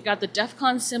 we've got the DEF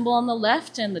CON symbol on the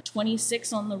left and the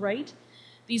 26 on the right.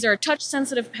 These are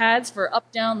touch-sensitive pads for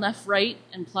up, down, left, right,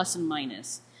 and plus and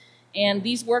minus. And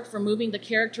these work for moving the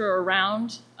character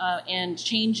around and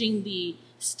changing the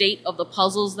state of the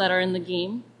puzzles that are in the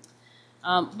game.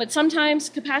 But sometimes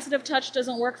capacitive touch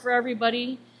doesn't work for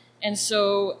everybody. And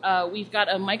so we've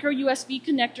got a micro USB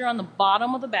connector on the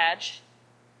bottom of the badge.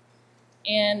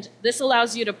 And this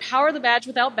allows you to power the badge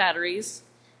without batteries,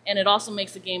 and it also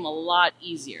makes the game a lot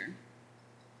easier.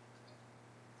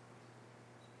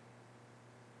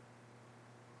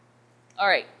 All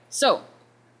right, so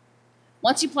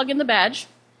once you plug in the badge,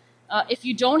 if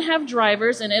you don't have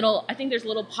drivers, and I think there's a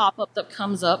little pop-up that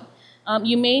comes up,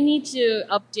 you may need to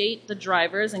update the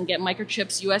drivers and get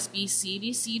Microchip's USB-C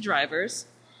DC drivers.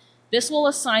 This will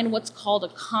assign what's called a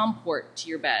COM port to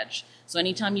your badge. So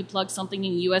anytime you plug something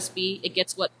in USB, it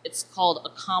gets what it's called a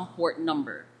COM port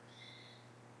number.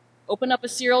 Open up a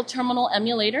serial terminal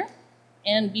emulator,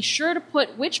 and be sure to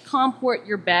put which COM port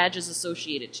your badge is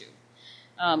associated to.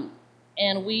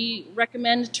 And we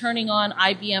recommend turning on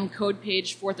IBM code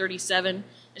page 437.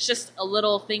 It's just a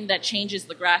little thing that changes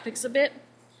the graphics a bit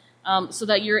so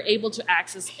that you're able to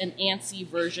access an ANSI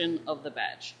version of the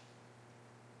badge.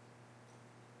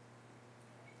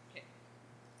 Okay.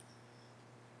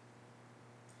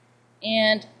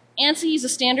 And ANSI is a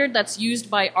standard that's used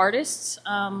by artists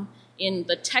in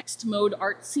the text mode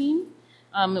art scene,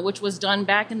 which was done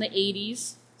back in the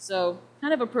 80s. So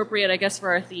kind of appropriate, I guess, for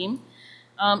our theme.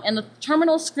 And the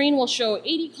terminal screen will show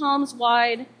 80 columns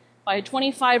wide by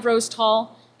 25 rows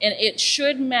tall, and it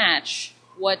should match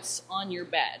what's on your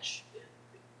badge.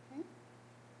 Okay.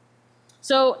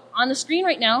 So on the screen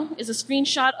right now is a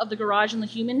screenshot of the garage and the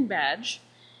human badge,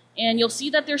 and you'll see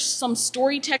that there's some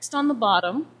story text on the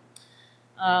bottom.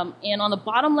 And on the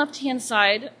bottom left-hand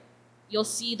side, you'll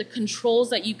see the controls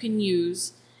that you can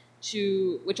use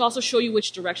which also show you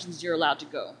which directions you're allowed to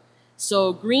go.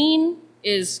 So green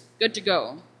is good to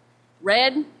go.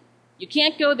 Red, you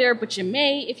can't go there, but you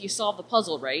may if you solve the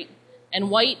puzzle right. And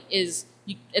white is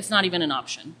It's not even an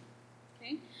option.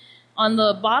 Okay? On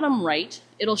the bottom right,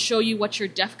 it'll show you what your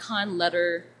DEF CON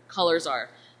letter colors are.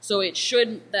 So it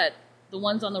should, that the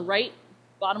ones on the right,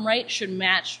 bottom right, should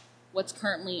match what's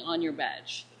currently on your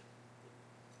badge.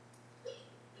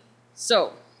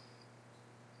 So,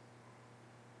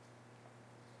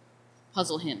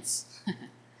 puzzle hints.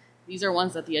 These are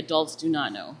ones that the adults do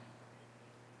not know.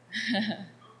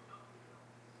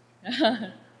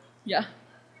 Yeah.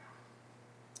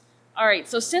 All right,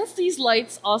 so since these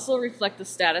lights also reflect the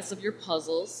status of your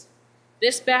puzzles,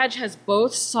 this badge has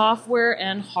both software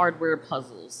and hardware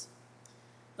puzzles.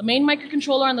 The main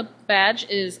microcontroller on the badge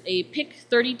is a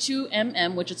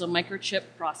PIC32MM, which is a microchip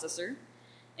processor.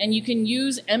 And you can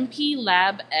use MP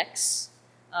Lab X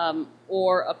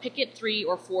or a PICit 3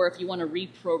 or 4 if you want to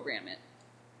reprogram it.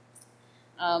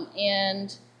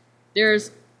 And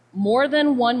there's more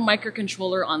than one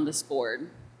microcontroller on this board.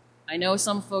 I know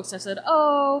some folks have said,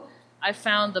 oh, I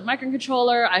found the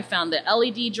microcontroller, I found the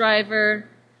LED driver.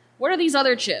 What are these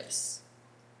other chips?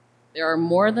 There are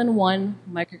more than one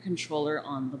microcontroller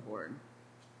on the board.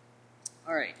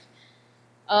 All right.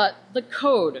 The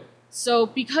code. So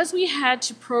because we had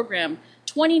to program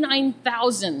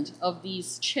 29,000 of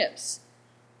these chips,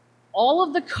 all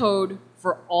of the code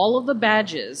for all of the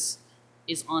badges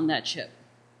is on that chip.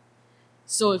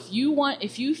 So if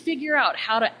you figure out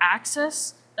how to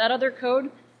access that other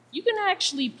code, you can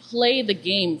actually play the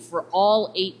game for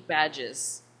all 8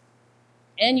 badges.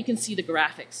 And you can see the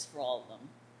graphics for all of them,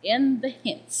 and the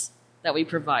hints that we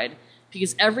provide,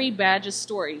 because every badge's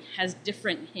story has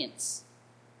different hints.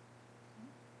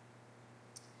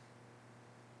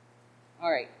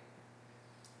 All right.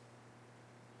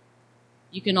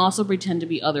 You can also pretend to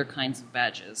be other kinds of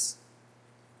badges.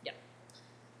 Yeah.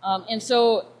 And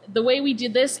so the way we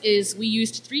did this is we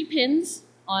used 3 pins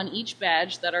on each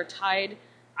badge that are tied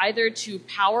either to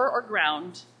power or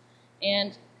ground,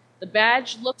 and the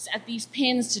badge looks at these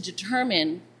pins to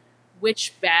determine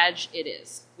which badge it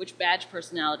is, which badge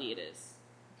personality it is.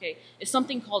 Okay? It's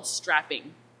something called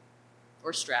strapping,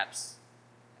 or straps.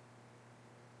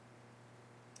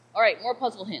 All right, more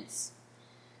puzzle hints.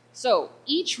 So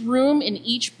each room in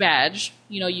each badge,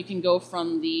 you can go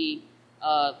from the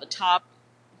top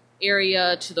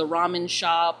area to the ramen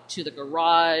shop, to the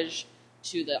garage,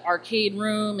 to the arcade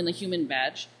room and the human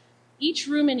badge. Each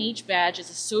room in each badge is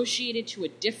associated to a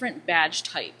different badge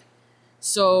type.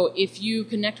 So if you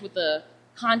connect with the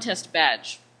contest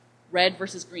badge, red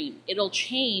versus green, it'll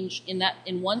change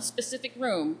in one specific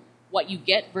room what you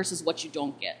get versus what you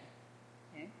don't get.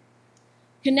 Okay?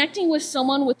 Connecting with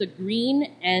someone with a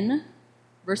green N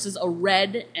versus a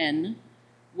red N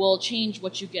will change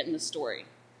what you get in the story.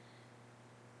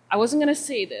 I wasn't going to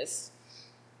say this.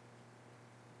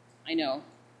 I know.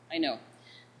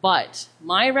 But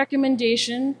my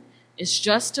recommendation is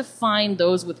just to find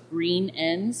those with green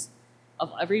ends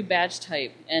of every badge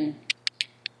type and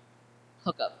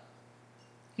hook up.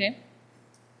 Okay?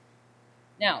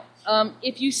 Now,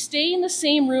 if you stay in the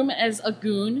same room as a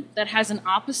goon that has an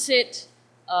opposite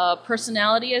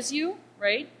personality as you,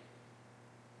 right,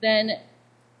 then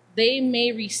they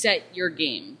may reset your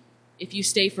game if you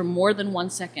stay for more than 1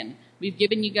 second. We've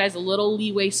given you guys a little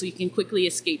leeway so you can quickly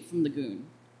escape from the goon.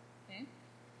 Okay?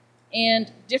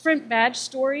 And different badge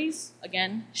stories,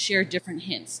 again, share different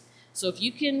hints. So if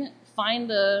you can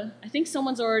find I think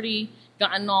someone's already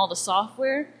gotten all the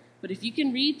software, but if you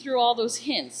can read through all those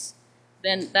hints,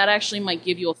 then that actually might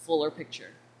give you a fuller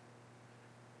picture.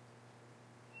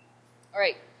 All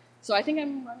right, so I think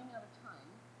I'm running out of time,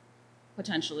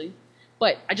 potentially.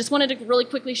 But I just wanted to really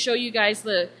quickly show you guys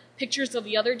the pictures of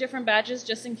the other different badges,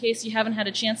 just in case you haven't had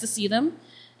a chance to see them.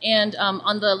 And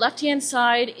on the left-hand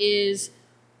side is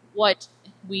what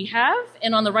we have,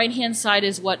 and on the right-hand side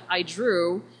is what I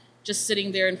drew, just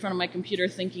sitting there in front of my computer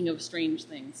thinking of strange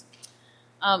things.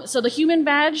 So the human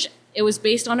badge, it was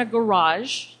based on a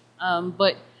garage,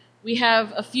 but we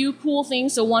have a few cool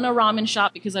things. So one, a ramen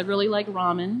shop, because I really like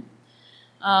ramen.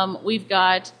 We've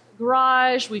got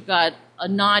garage, we've got a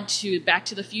nod to Back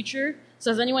to the Future. So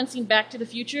has anyone seen Back to the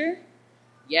Future?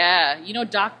 Yeah,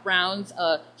 Doc Brown's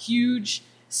huge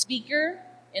speaker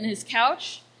in his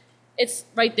couch? It's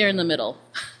right there in the middle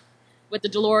with the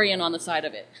DeLorean on the side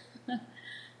of it.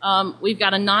 We've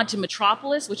got a nod to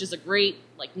Metropolis, which is a great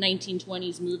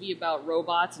 1920s movie about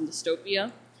robots and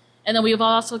dystopia. And then we've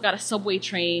also got a subway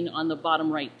train on the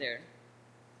bottom right there.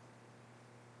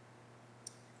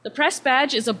 The press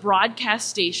badge is a broadcast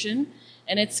station,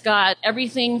 and it's got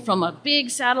everything from a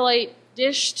big satellite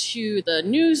dish to the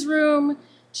newsroom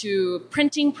to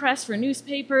printing press for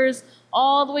newspapers,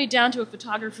 all the way down to a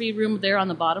photography room there on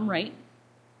the bottom right.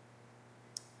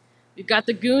 We've got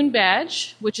the Goon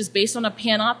badge, which is based on a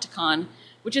panopticon,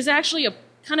 which is actually a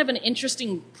kind of an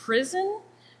interesting prison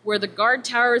where the guard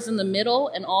tower is in the middle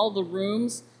and all the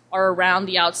rooms are around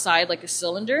the outside like a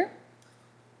cylinder.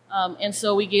 And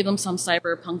so we gave them some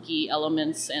cyberpunky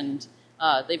elements, and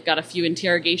they've got a few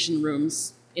interrogation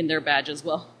rooms in their badge as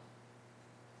well.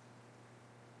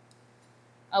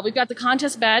 We've got the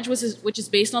contest badge, which is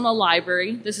based on a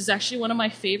library. This is actually one of my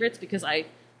favorites because I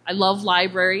love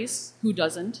libraries. Who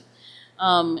doesn't?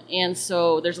 And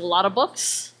so there's a lot of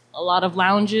books, a lot of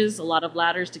lounges, a lot of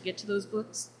ladders to get to those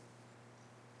books.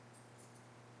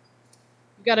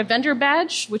 We've got a vendor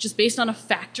badge, which is based on a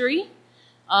factory.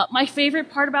 My favorite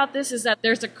part about this is that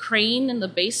there's a crane in the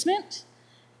basement.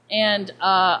 And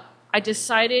I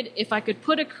decided if I could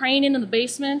put a crane in the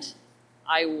basement,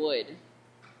 I would.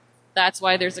 That's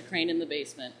why there's a crane in the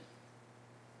basement.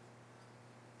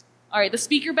 All right, the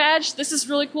speaker badge, this is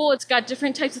really cool. It's got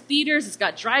different types of theaters. It's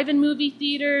got drive-in movie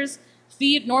theaters,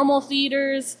 normal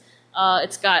theaters.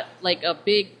 It's got like a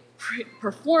big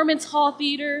performance hall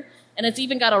theater, and it's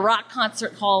even got a rock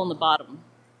concert hall on the bottom.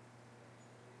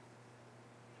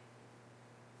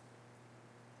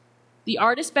 The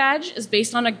artist badge is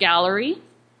based on a gallery.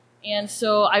 And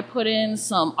so I put in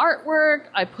some artwork.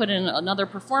 I put in another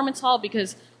performance hall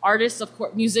because artists, of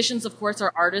course, musicians, of course,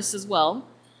 are artists as well.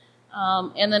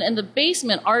 And then in the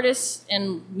basement, artists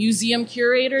and museum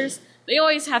curators, they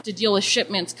always have to deal with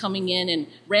shipments coming in and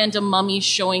random mummies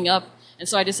showing up. And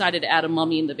so I decided to add a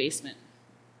mummy in the basement.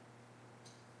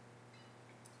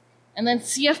 And then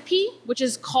CFP, which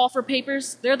is call for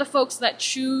papers. They're the folks that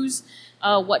choose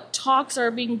what talks are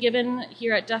being given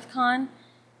here at DEF CON.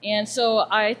 And so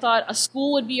I thought a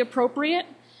school would be appropriate.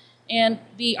 And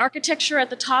the architecture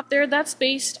at the top there, that's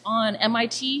based on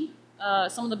MIT,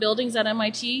 some of the buildings at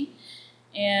MIT.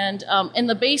 And in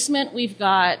the basement, we've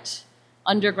got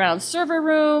underground server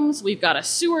rooms, we've got a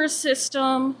sewer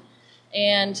system,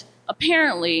 and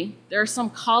apparently there are some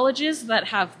colleges that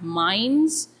have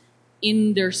mines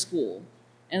in their school.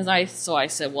 And so I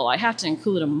said, well, I have to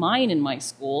include a mine in my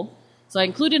school. So I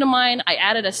included a mine, I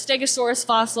added a Stegosaurus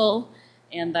fossil,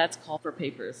 and that's call for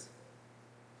papers.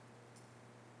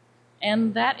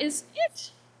 And that is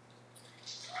it.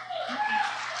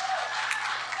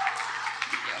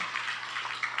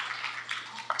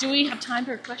 Do we have time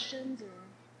for questions? Or?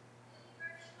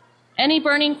 Any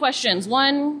burning questions?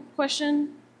 One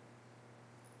question?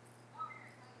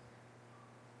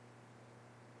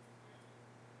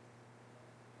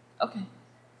 Okay.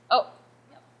 Oh.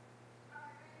 Yep.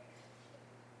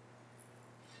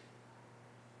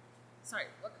 Sorry,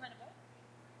 what kind of what?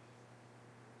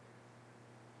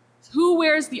 Who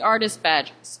wears the artist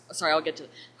badge? Sorry, I'll get to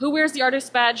it. Who wears the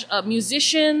artist badge?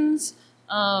 Musicians,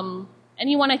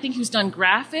 anyone I think who's done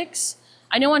graphics.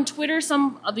 I know on Twitter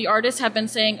some of the artists have been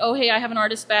saying, oh, hey, I have an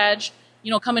artist badge. You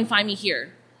know, come and find me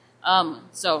here.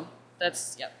 So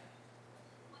that's, yep.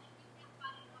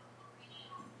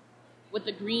 With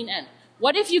the green end.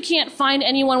 What if you can't find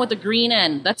anyone with a green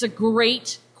end? That's a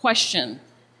great question.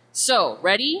 So,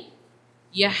 ready?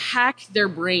 You hack their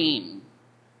brain,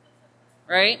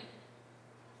 right?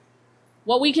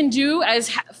 What we can do as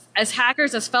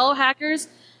hackers, as fellow hackers,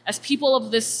 as people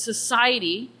of this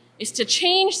society, is to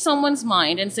change someone's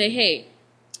mind and say, hey,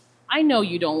 I know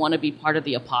you don't want to be part of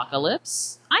the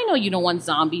apocalypse. I know you don't want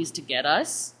zombies to get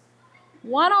us.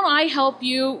 Why don't I help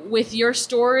you with your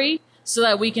story so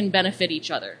that we can benefit each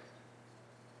other?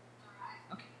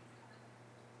 Okay.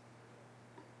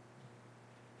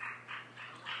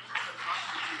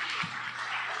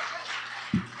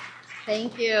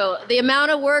 Thank you. The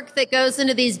amount of work that goes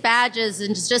into these badges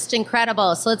is just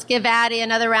incredible. So let's give Addie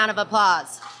another round of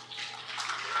applause.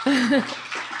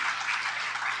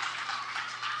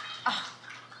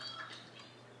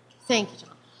 Thank you, John.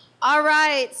 All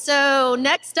right, so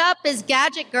next up is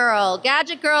Gadget Girl.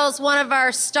 Gadget Girl is one of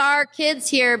our star kids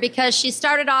here because she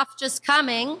started off just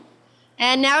coming,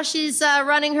 and now she's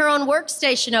running her own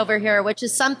workstation over here, which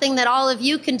is something that all of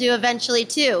you can do eventually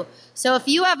too. So if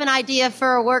you have an idea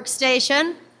for a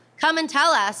workstation, come and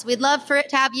tell us. We'd love for it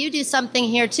to have you do something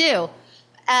here too.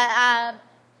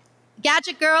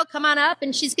 Gadget Girl, come on up,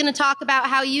 and she's going to talk about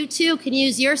how you too can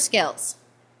use your skills.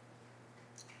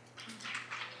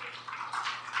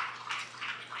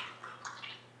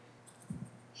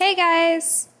 Hey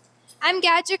guys, I'm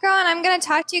Gadget Girl and I'm going to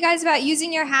talk to you guys about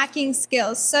using your hacking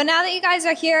skills. So now that you guys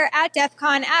are here at DEF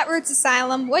CON, at Roots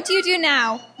Asylum, what do you do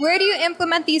now? Where do you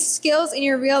implement these skills in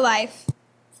your real life?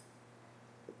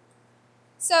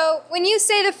 So when you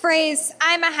say the phrase,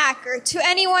 I'm a hacker, to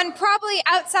anyone probably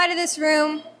outside of this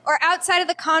room or outside of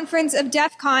the conference of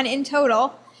DEF CON in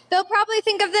total, they'll probably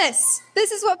think of this.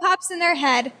 This is what pops in their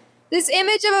head. This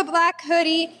image of a black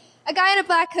hoodie, a guy in a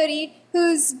black hoodie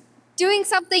who's doing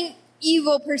something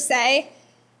evil per se,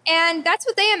 and that's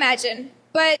what they imagine.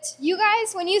 But you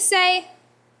guys, when you say,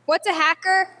 what's a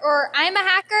hacker, or I'm a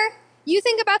hacker, you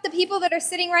think about the people that are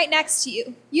sitting right next to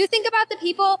you. You think about the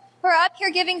people who are up here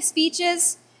giving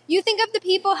speeches. You think of the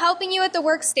people helping you at the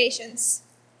workstations.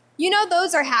 You know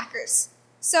those are hackers.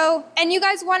 So, and you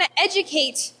guys want to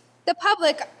educate the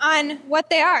public on what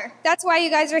they are. That's why you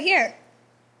guys are here.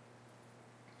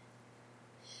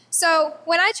 So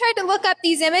when I tried to look up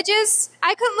these images,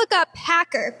 I couldn't look up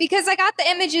hacker because I got the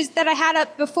images that I had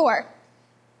up before.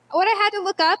 What I had to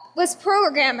look up was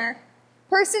programmer,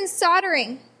 person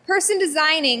soldering, person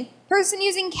designing, person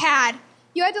using CAD.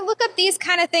 You had to look up these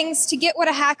kind of things to get what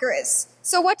a hacker is.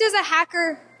 So what is a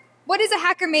hacker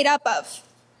made up of?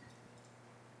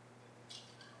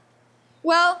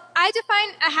 Well, I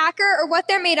define a hacker, or what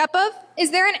they're made up of,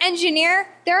 is they're an engineer,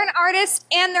 they're an artist,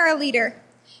 and they're a leader.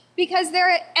 Because they're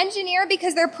an engineer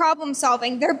because they're problem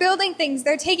solving. They're building things.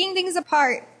 They're taking things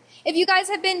apart. If you guys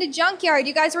have been to Junkyard,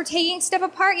 you guys were taking stuff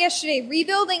apart yesterday,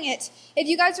 rebuilding it. If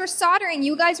you guys were soldering,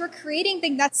 you guys were creating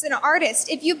things. That's an artist.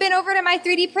 If you've been over to my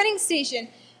 3D printing station,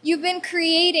 you've been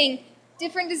creating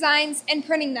different designs and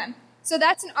printing them. So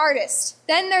that's an artist.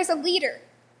 Then there's a leader.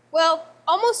 Well,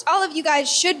 almost all of you guys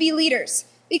should be leaders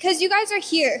because you guys are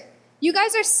here. You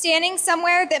guys are standing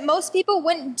somewhere that most people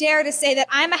wouldn't dare to say that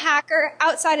I'm a hacker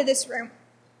outside of this room.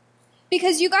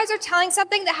 Because you guys are telling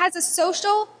something that has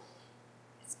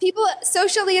people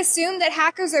socially assume that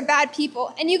hackers are bad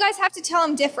people, and you guys have to tell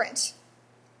them different.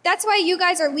 That's why you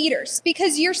guys are leaders,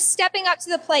 because you're stepping up to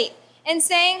the plate and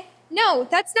saying, no,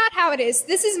 that's not how it is.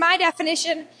 This is my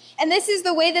definition, and this is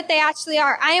the way that they actually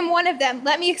are. I am one of them.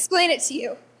 Let me explain it to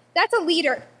you. That's a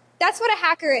leader. That's what a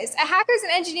hacker is. A hacker is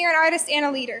an engineer, an artist, and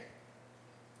a leader.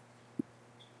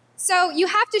 So you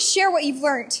have to share what you've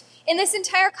learned. In this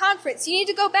entire conference, you need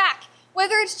to go back,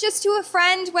 whether it's just to a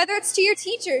friend, whether it's to your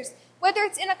teachers, whether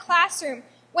it's in a classroom.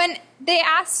 When they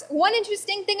ask one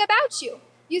interesting thing about you,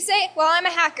 you say, well, I'm a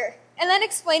hacker, and then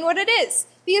explain what it is,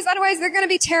 because otherwise they're going to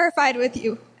be terrified with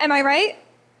you. Am I right?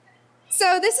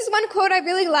 So this is one quote I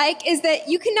really like, is that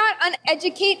you cannot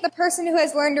uneducate the person who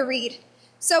has learned to read.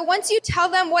 So once you tell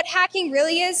them what hacking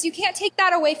really is, you can't take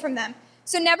that away from them.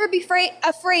 So never be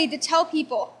afraid to tell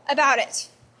people about it.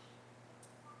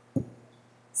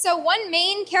 So one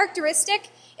main characteristic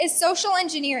is social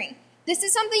engineering. This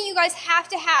is something you guys have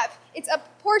to have. It's a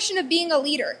portion of being a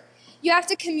leader. You have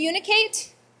to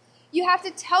communicate. You have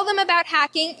to tell them about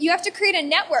hacking. You have to create a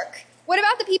network. What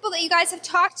about the people that you guys have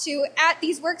talked to at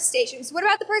these workstations? What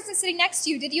about the person sitting next to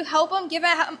you? Did you help them, give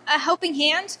a helping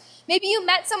hand? Maybe you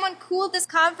met someone cool at this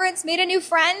conference, made a new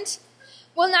friend.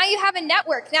 Well, now you have a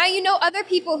network. Now you know other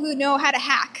people who know how to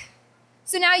hack.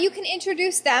 So now you can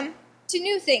introduce them to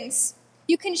new things.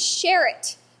 You can share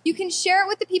it. You can share it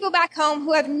with the people back home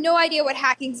who have no idea what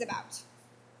hacking's about.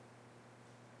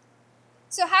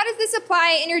 So how does this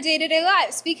apply in your day-to-day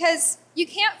lives? Because you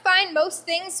can't find most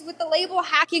things with the label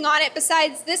hacking on it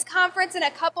besides this conference and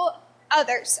a couple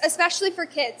others, especially for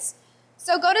kids.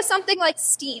 So go to something like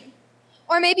STEAM,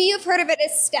 or maybe you've heard of it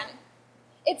as STEM.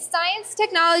 It's science,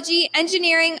 technology,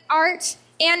 engineering, art,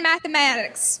 and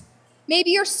mathematics.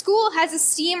 Maybe your school has a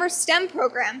STEAM or STEM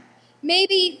program.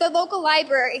 Maybe the local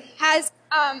library has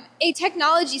a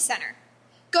technology center.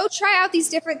 Go try out these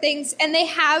different things, and they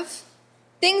have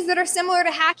things that are similar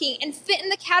to hacking and fit in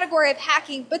the category of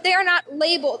hacking, but they are not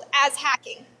labeled as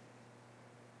hacking.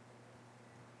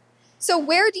 So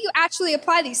where do you actually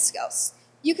apply these skills?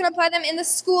 You can apply them in the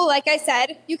school, like I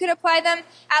said. You can apply them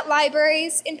at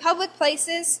libraries, in public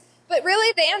places, but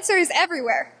really the answer is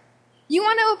everywhere. You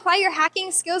want to apply your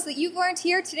hacking skills that you've learned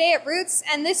here today at Roots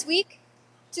and this week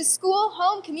to school,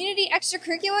 home, community,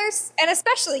 extracurriculars, and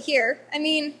especially here. I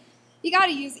mean, you got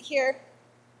to use it here.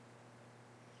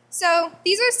 So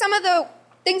these are some of the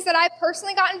things that I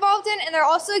personally got involved in, and they're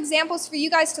also examples for you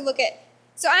guys to look at.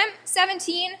 So I'm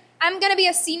 17. I'm going to be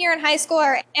a senior in high school,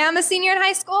 or am a senior in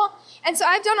high school, and so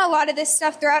I've done a lot of this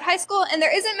stuff throughout high school, and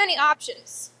there isn't many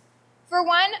options. For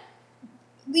one,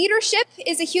 leadership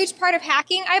is a huge part of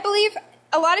hacking, I believe.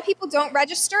 A lot of people don't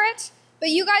register it, but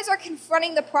you guys are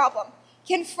confronting the problem,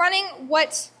 confronting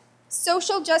what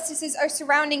social justices are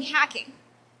surrounding hacking.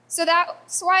 So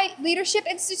that's why leadership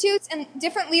institutes and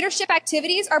different leadership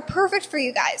activities are perfect for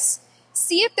you guys.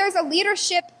 See if there's a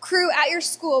leadership crew at your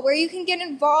school where you can get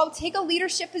involved, take a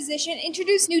leadership position,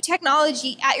 introduce new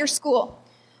technology at your school.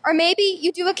 Or maybe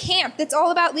you do a camp that's all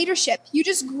about leadership. You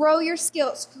just grow your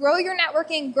skills, grow your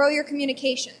networking, grow your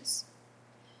communications.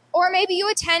 Or maybe you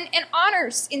attend an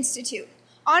honors institute.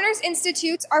 Honors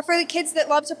institutes are for the kids that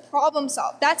love to problem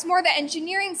solve. That's more the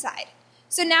engineering side.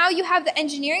 So now you have the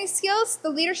engineering skills, the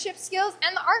leadership skills,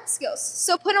 and the art skills.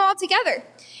 So put them all together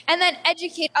and then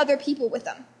educate other people with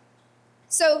them.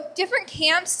 So different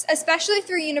camps, especially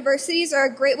through universities, are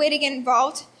a great way to get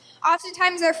involved.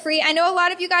 Oftentimes they're free. I know a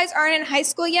lot of you guys aren't in high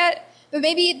school yet, but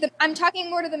maybe I'm talking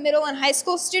more to the middle and high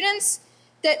school students,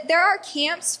 that there are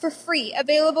camps for free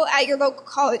available at your local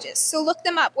colleges. So look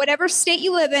them up, whatever state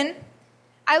you live in.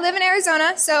 I live in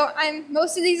Arizona, so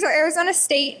most of these are Arizona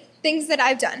State things that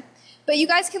I've done. But you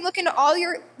guys can look into all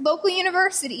your local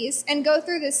universities and go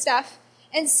through this stuff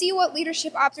and see what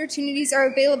leadership opportunities are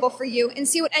available for you and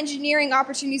see what engineering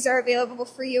opportunities are available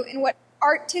for you and what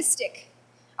artistic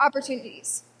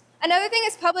opportunities. Another thing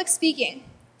is public speaking.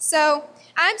 So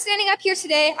I'm standing up here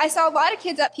today. I saw a lot of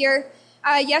kids up here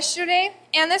yesterday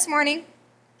and this morning.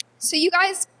 So you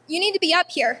guys, you need to be up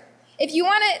here. If you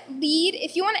want to lead,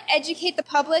 if you want to educate the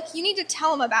public, you need to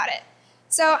tell them about it.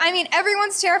 So,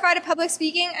 everyone's terrified of public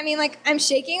speaking. I'm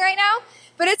shaking right now,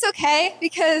 but it's okay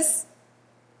because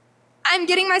I'm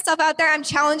getting myself out there. I'm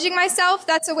challenging myself.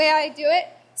 That's the way I do it.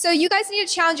 So you guys need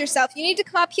to challenge yourself. You need to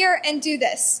come up here and do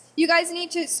this. You guys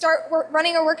need to start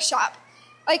running a workshop.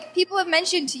 Like people have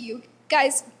mentioned to you,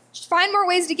 guys, find more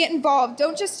ways to get involved.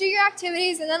 Don't just do your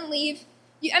activities and then leave.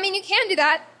 You can do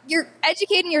that. You're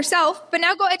educating yourself, but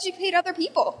now go educate other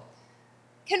people.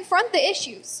 Confront the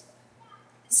issues.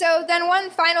 So then one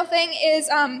final thing is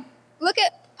look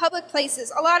at public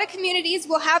places. A lot of communities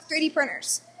will have 3D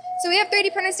printers. So we have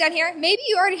 3D printers down here. Maybe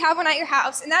you already have one at your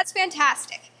house, and that's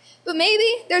fantastic. But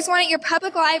maybe there's one at your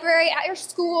public library, at your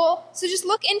school. So just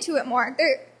look into it more.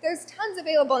 There's tons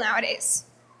available nowadays.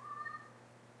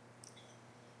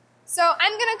 So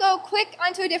I'm going to go quick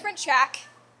onto a different track.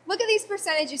 Look at these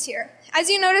percentages here. As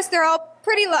you notice, they're all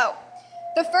pretty low.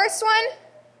 The first one,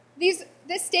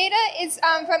 this data is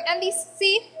from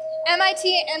NBC,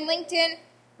 MIT, and LinkedIn,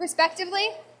 respectively.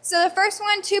 So the first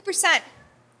one, 2%.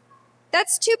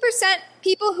 That's 2%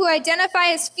 people who identify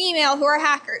as female who are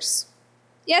hackers.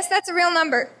 Yes, that's a real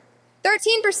number.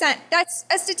 13%, that's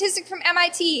a statistic from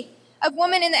MIT, of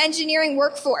women in the engineering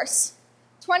workforce.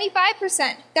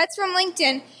 25%, that's from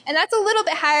LinkedIn, and that's a little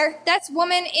bit higher. That's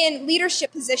women in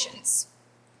leadership positions.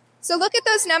 So look at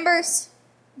those numbers.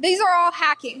 These are all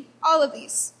hacking, all of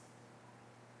these.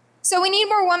 So we need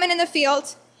more women in the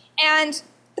field, and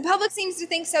the public seems to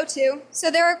think so too.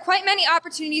 So there are quite many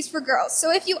opportunities for girls.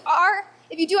 So if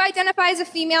you do identify as a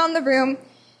female in the room,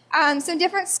 some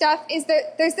different stuff is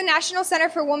that there's the National Center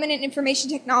for Women in Information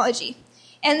Technology,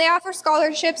 and they offer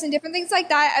scholarships and different things like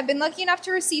that. I've been lucky enough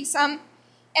to receive some.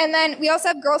 And then we also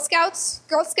have Girl Scouts.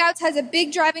 Girl Scouts has a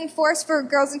big driving force for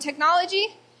girls in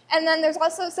technology. And then there's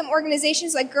also some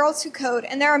organizations like Girls Who Code,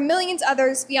 and there are millions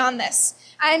others beyond this.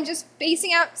 I'm just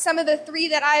basing out some of the 3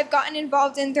 that I've gotten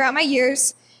involved in throughout my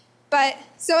years.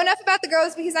 So enough about the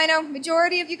girls, because I know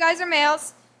majority of you guys are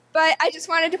males, but I just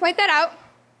wanted to point that out.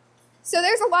 So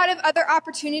there's a lot of other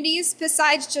opportunities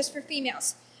besides just for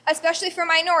females, especially for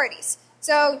minorities.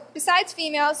 So besides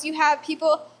females, you have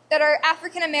people that are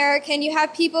African American, you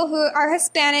have people who are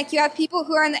Hispanic, you have people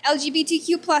who are in the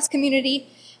LGBTQ+ community,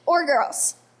 or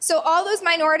girls. So all those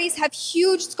minorities have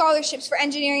huge scholarships for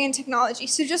engineering and technology,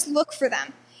 so just look for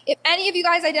them. If any of you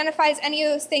guys identify as any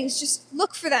of those things, just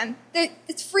look for them.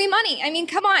 It's free money.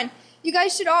 Come on. You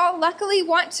guys should all luckily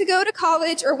want to go to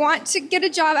college or want to get a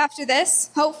job after this,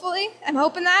 hopefully. I'm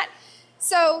hoping that.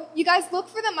 So you guys look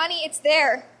for the money. It's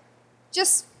there.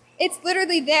 It's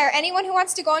literally there. Anyone who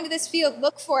wants to go into this field,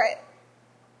 look for it.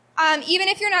 Even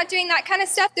if you're not doing that kind of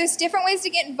stuff, there's different ways to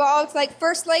get involved, like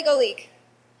First Lego League,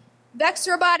 Vex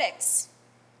Robotics.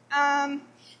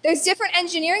 There's different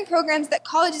engineering programs that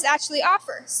colleges actually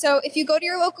offer. So if you go to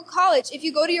your local college, if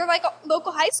you go to your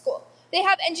local high school, they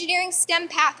have engineering STEM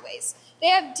pathways. They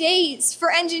have days for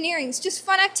engineering, it's just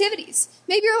fun activities.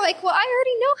 Maybe you're like, well, I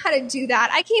already know how to do that.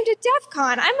 I came to DEF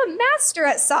CON. I'm a master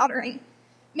at soldering.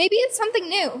 Maybe it's something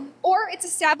new, or it's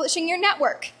establishing your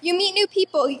network. You meet new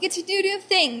people, you get to do new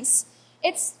things.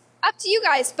 It's up to you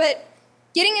guys, but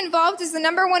getting involved is the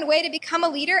 #1 way to become a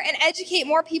leader and educate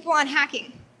more people on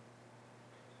hacking.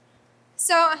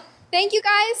 So thank you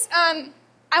guys.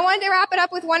 I wanted to wrap it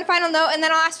up with one final note, and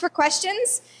then I'll ask for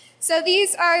questions. So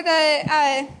these are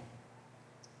the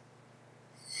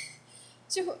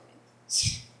jumping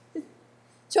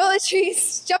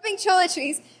cholla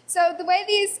trees. So the way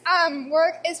these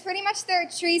work is pretty much they're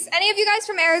trees. Any of you guys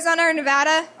from Arizona or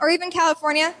Nevada or even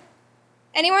California?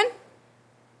 Anyone?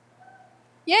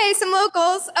 Yay, some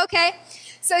locals. Okay.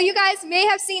 So you guys may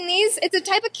have seen these. It's a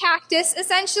type of cactus.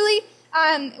 Essentially,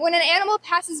 when an animal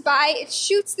passes by, it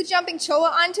shoots the jumping cholla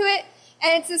onto it,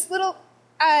 and it's this little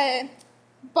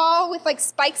ball with like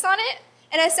spikes on it,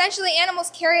 and essentially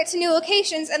animals carry it to new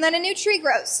locations, and then a new tree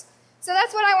grows. So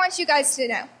that's what I want you guys to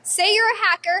know. Say you're a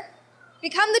hacker,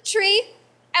 become the tree,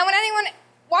 and when anyone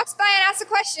walks by and asks a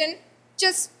question,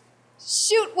 just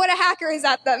shoot what a hacker is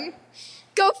at them.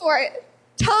 Go for it.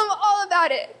 Tell them all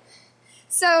about it.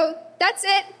 So that's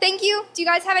it. Thank you. Do you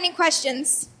guys have any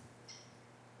questions?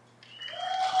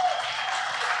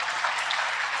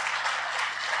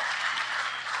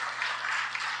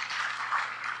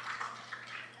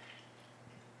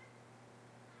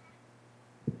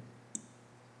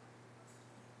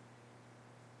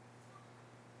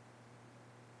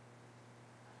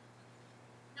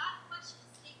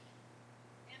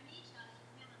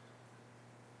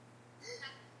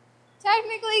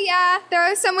 Technically, yeah, there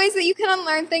are some ways that you can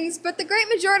unlearn things, but the great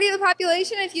majority of the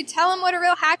population, if you tell them what a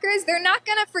real hacker is, they're not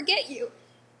going to forget you.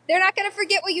 They're not going to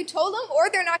forget what you told them, or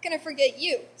they're not going to forget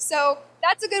you. So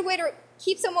that's a good way to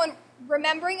keep someone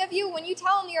remembering of you. When you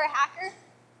tell them you're a hacker,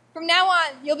 from now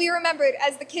on, you'll be remembered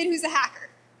as the kid who's a hacker.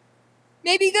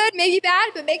 Maybe good, maybe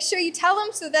bad, but make sure you tell them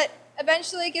so that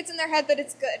eventually it gets in their head that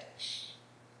it's good.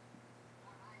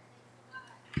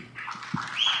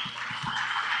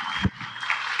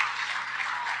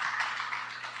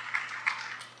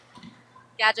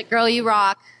 Gadget Girl, you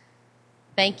rock.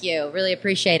 Thank you. Really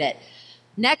appreciate it.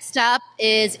 Next up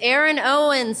is Aaron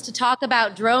Owens to talk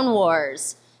about drone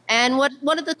wars. And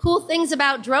one of the cool things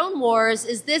about drone wars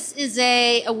is this is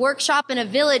a workshop in a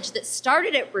village that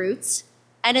started at Roots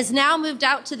and has now moved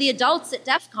out to the adults at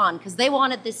DEF CON because they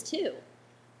wanted this too.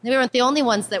 They weren't the only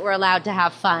ones that were allowed to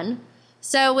have fun.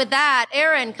 So with that,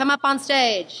 Aaron, come up on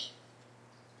stage.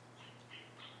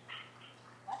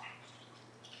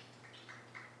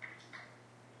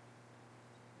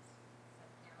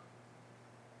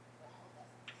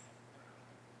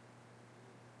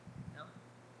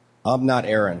 I'm not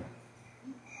Aaron,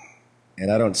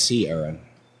 and I don't see Aaron.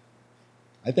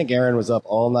 I think Aaron was up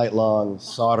all night long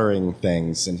soldering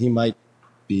things, and he might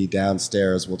be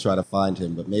downstairs. We'll try to find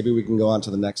him, but maybe we can go on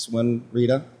to the next one,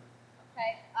 Rita?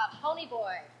 Okay, Pony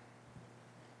Boy.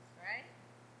 Right?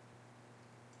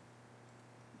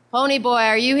 Pony Boy,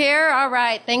 are you here? All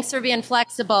right, thanks for being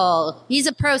flexible. He's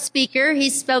a pro speaker.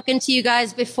 He's spoken to you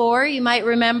guys before, you might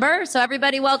remember. So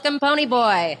everybody welcome Pony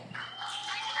Boy.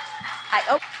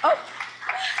 Hi. Oh.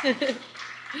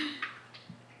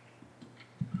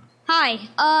 Hi. Okay.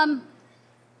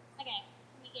 Let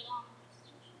me get on.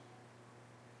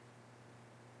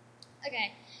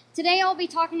 Okay. Today I'll be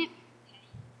talking.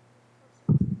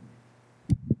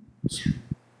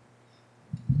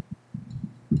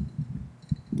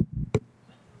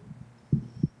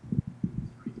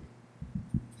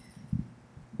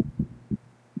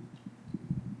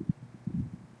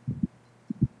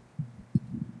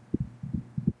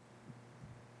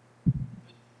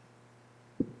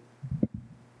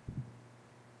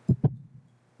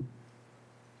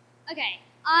 Okay,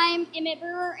 I'm Emmett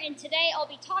Brewer, and today I'll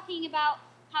be talking about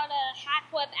how to hack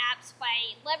web apps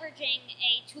by leveraging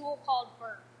a tool called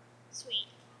Burp Suite.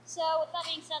 So, with that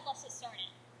being said, let's get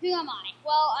started. Who am I?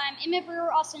 Well, I'm Emmett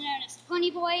Brewer, also known as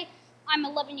Pony Boy. I'm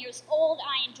 11 years old.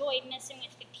 I enjoy messing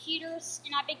with computers,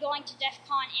 and I've been going to DEF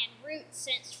CON and Roots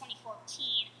since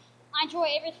 2014. I enjoy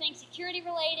everything security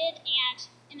related, and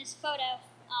in this photo,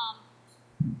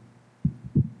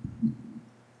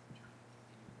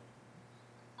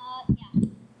 yeah.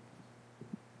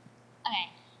 Okay,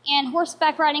 and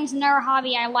horseback riding is another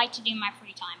hobby I like to do in my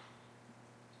free time.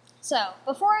 So,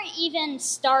 before I even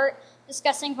start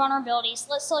discussing vulnerabilities,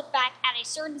 let's look back at a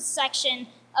certain section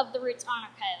of the Roots honor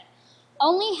code.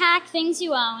 Only hack things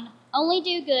you own, only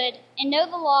do good, and know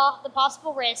the law, the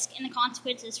possible risk, and the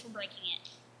consequences for breaking it.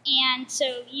 And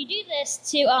so you do this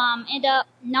to end up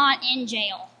not in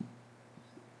jail.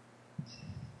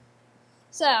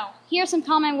 So, here are some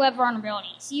common web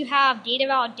vulnerabilities. You have data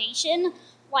validation,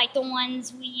 like the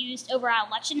ones we used over at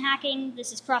election hacking.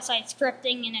 This is cross-site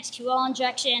scripting and SQL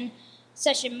injection.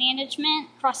 Session management,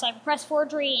 cross-site request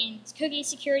forgery, and cookie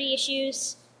security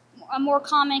issues. More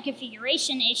common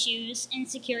configuration issues,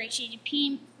 insecure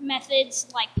HTTP methods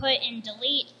like put and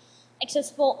delete.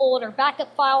 Accessible old or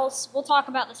backup files. We'll talk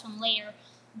about this one later.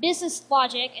 Business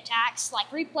logic attacks like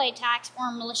replay attacks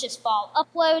or malicious file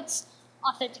uploads.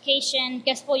 Authentication,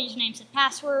 guessable usernames and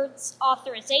passwords,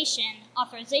 authorization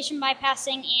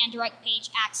bypassing, and direct page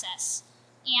access.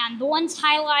 And the ones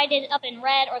highlighted up in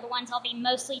red are the ones I'll be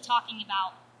mostly talking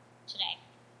about today.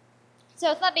 So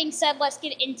with that being said, let's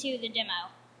get into the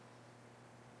demo.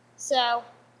 So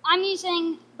I'm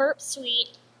using Burp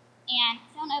Suite, and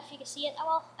I don't know if you can see it that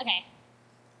well. Okay.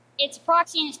 It's a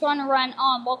proxy and it's going to run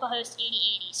on localhost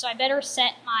 8080, so I better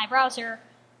set my browser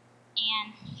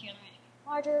And here, let me make it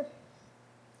larger.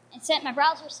 And set my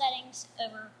browser settings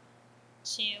over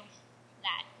to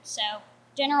that. So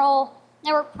general,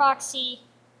 network proxy,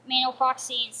 manual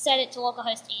proxy, and set it to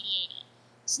localhost 8080.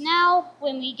 So now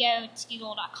when we go to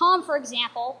google.com, for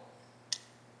example,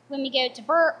 when we go to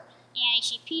burp and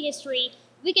HTTP history,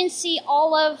 we can see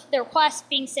all of the requests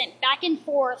being sent back and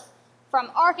forth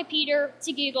from our computer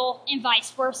to Google and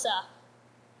vice versa.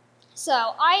 So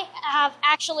I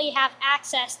actually have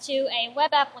access to a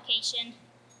web application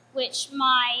which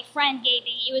my friend gave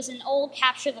me. It was an old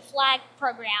capture the flag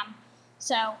program.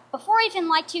 So before I even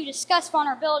like to discuss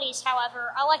vulnerabilities,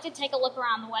 however, I like to take a look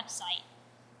around the website.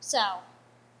 So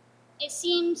it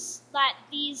seems that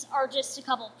these are just a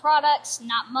couple of products,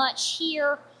 not much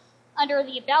here. Under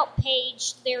the About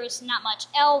page, there's not much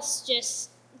else, just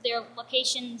their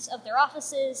locations of their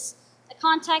offices. A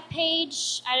contact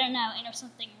page, I don't know, enter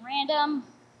something random.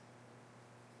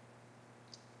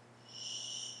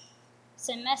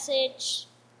 Send message.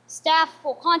 Staff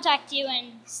will contact you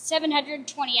in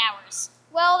 720 hours.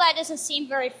 Well, that doesn't seem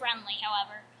very friendly,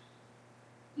 however.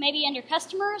 Maybe under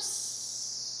customers?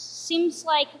 Seems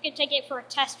like we could take it for a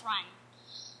test run.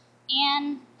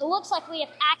 And it looks like we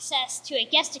have access to a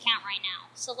guest account right now.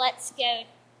 So let's go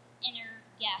enter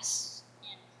guest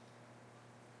in.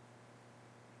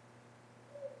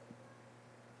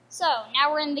 So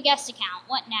now we're in the guest account.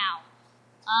 What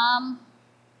now?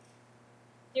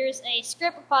 There's a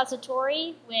script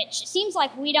repository, which it seems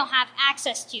like we don't have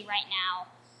access to right now.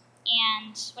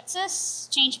 And what's this?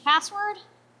 Change password.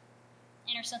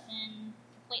 Enter something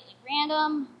completely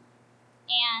random.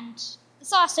 And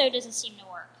this also doesn't seem to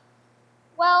work.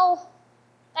 Well,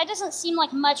 that doesn't seem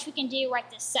like much we can do right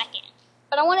this second.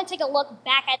 But I want to take a look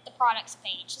back at the products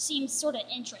page. It seems sort of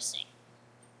interesting.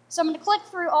 So I'm going to click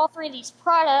through all three of these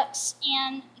products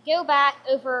and go back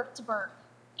over to burp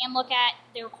and look at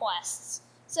the requests.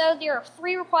 So there are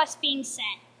 3 requests being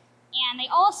sent, and they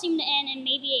all seem to end in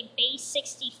maybe a base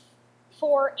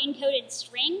 64 encoded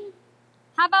string.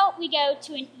 How about we go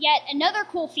to yet another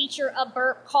cool feature of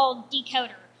burp called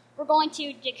decoder. We're going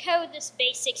to decode this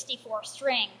base 64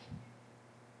 string.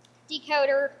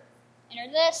 Decoder, enter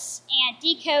this, and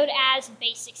decode as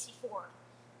base 64.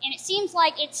 And it seems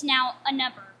like it's now a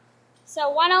number. So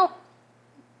why don't,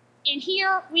 in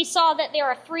here we saw that there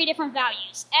are 3 different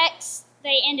values. X,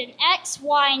 they end in X,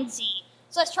 Y, and Z.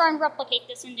 So let's try and replicate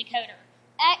this in decoder.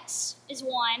 X is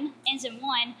 1, ends in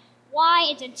 1, Y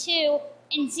ends in 2,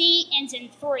 and Z ends in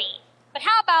 3. But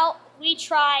how about we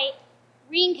try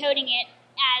re-encoding it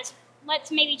as, let's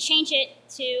maybe change it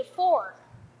to 4.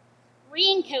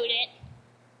 Re-encode it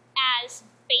as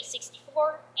base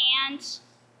 64, and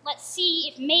let's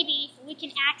see if maybe we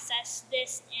can access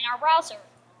this in our browser.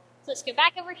 So let's go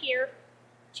back over here,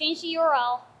 change the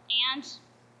URL, and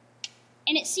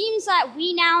it seems that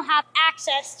we now have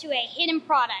access to a hidden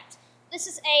product. This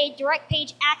is a direct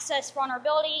page access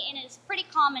vulnerability, and it's pretty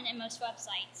common in most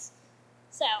websites.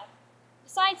 So,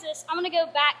 besides this, I'm going to go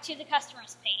back to the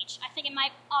customers page. I think it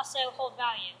might also hold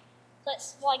value.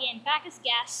 Let's log in back as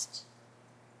guest,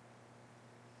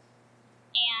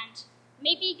 and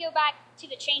maybe go back to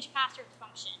the change password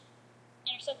function.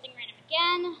 Enter something random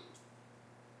again,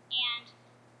 and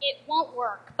it won't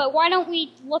work. But why don't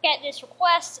we look at this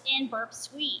request in Burp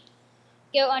Suite?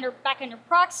 Go back under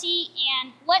proxy,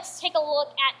 and let's take a look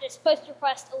at this post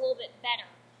request a little bit better.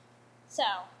 So,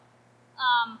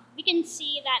 we can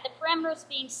see that the parameters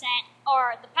being sent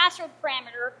are the password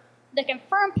parameter, the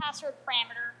confirm password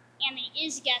parameter, and the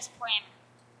isGuess parameter.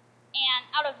 And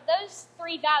out of those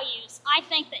 3 values, I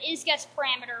think the isGuess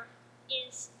parameter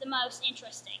is the most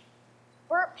interesting.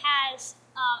 Burp has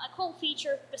a cool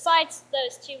feature besides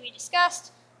those 2 we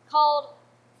discussed called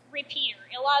repeater.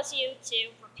 It allows you to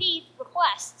repeat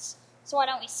requests. So why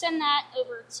don't we send that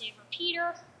over to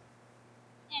repeater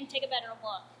and take a better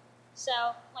look. So,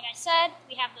 like I said,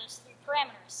 we have those 3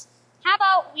 parameters. How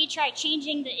about we try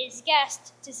changing the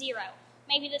isGuessed to 0?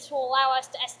 Maybe this will allow us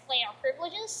to escalate our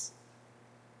privileges.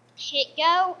 Hit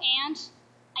go, and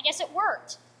I guess it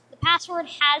worked. The password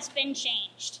has been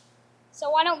changed. So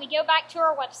why don't we go back to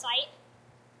our website,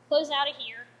 close out of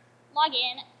here, log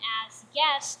in as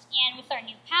guest, and with our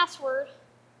new password,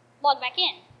 log back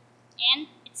in. And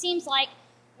it seems like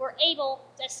we're able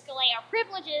to escalate our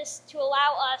privileges to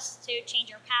allow us to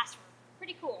change our password.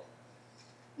 Pretty cool.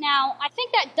 Now, I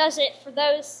think that does it for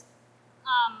those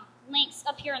links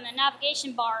up here in the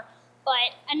navigation bar,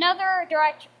 but another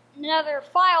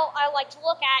file I like to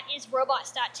look at is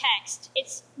robots.txt.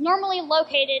 It's normally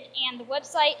located in the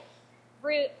website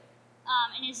root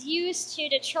and is used to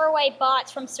deter away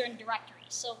bots from certain directories.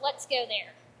 So let's go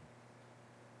there.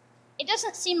 It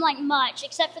doesn't seem like much,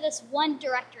 except for this one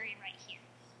directory right here.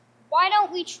 Why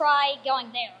don't we try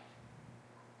going there?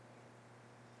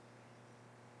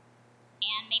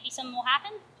 And maybe something will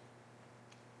happen?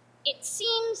 It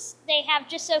seems they have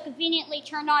just so conveniently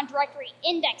turned on directory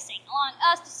indexing, allowing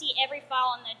us to see every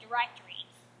file in the directory.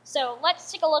 So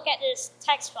let's take a look at this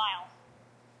text file.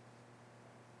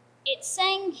 It's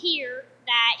saying here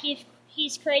that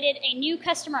he's created a new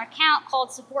customer account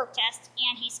called support test,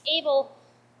 and he's able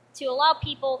to allow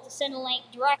people to send a link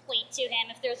directly to him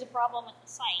if there's a problem with the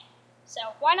site. So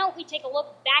why don't we take a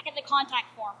look back at the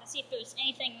contact form to see if there's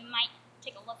anything we might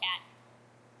take a look at.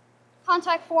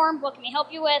 Contact form, what can we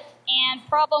help you with, and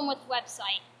problem with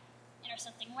website. Enter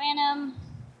something random,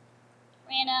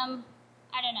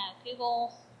 I don't know,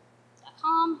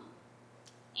 google.com,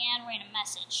 and random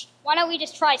message. Why don't we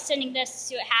just try sending this to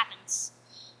see what happens?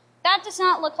 That does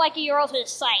not look like a URL to the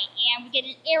site, and we get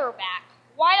an error back.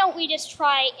 Why don't we just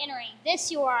try entering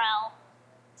this URL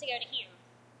to go to here?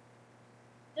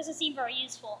 Doesn't seem very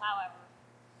useful, however.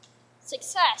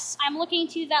 Success. I'm looking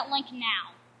to that link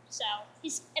now. So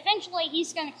eventually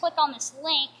he's going to click on this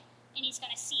link and he's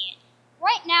going to see it.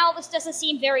 Right now this doesn't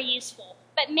seem very useful,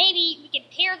 but maybe we can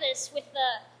pair this with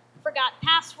the forgot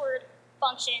password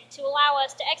function to allow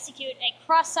us to execute a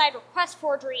cross-site request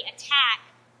forgery attack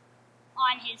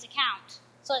on his account.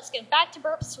 So let's go back to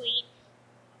Burp Suite,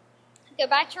 go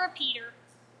back to Repeater,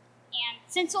 and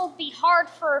since it'll be hard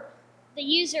for the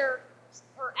user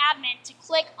or admin to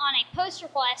click on a post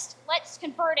request, let's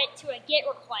convert it to a GET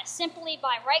request simply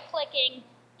by right-clicking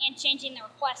and changing the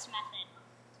request method.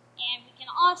 And we can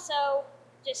also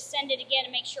just send it again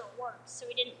to make sure it works so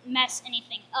we didn't mess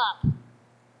anything up.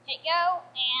 Hit go,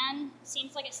 and it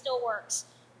seems like it still works.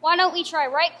 Why don't we try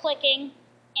right-clicking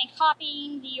and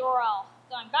copying the URL,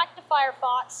 going back to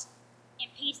Firefox and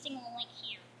pasting the link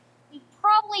here. We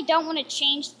probably don't want to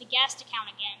change the guest account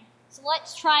again, so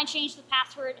let's try and change the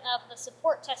password of the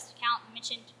support test account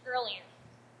mentioned earlier.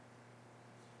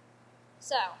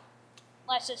 So,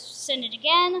 let's just send it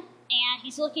again, and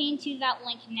he's looking to that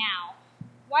link now.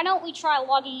 Why don't we try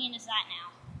logging in as that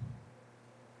now?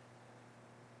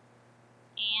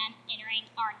 And entering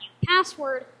our new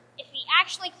password. If we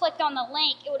actually clicked on the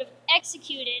link, it would have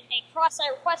executed a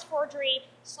cross-site request forgery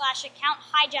 / account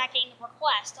hijacking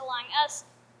request, allowing us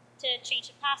to change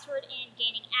the password and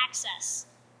gaining access.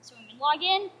 So when we log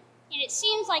in, and it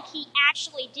seems like he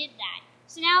actually did that.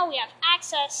 So now we have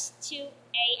access to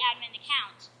a admin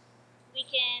account. We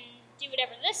can do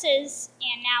whatever this is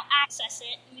and now access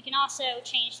it, and we can also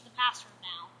change the password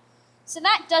now. So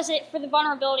that does it for the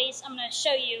vulnerabilities I'm going to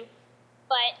show you,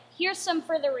 but here's some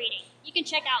further reading. You can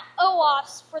check out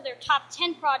OAuth's for their top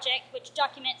 10 project, which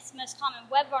documents the most common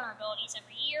web vulnerabilities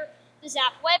every year, the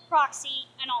Zap Web Proxy,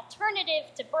 an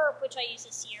alternative to Burp, which I use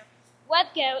this year,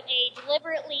 WebGoat, a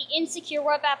deliberately insecure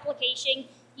web application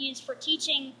used for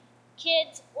teaching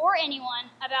kids or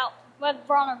anyone about web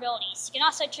vulnerabilities. You can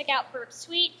also check out Burp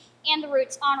Suite and the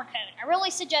Roots Honor Code. I really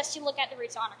suggest you look at the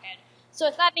Roots Honor Code. So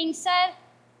with that being said,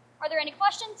 are there any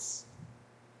questions?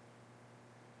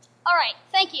 All right,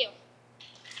 thank you.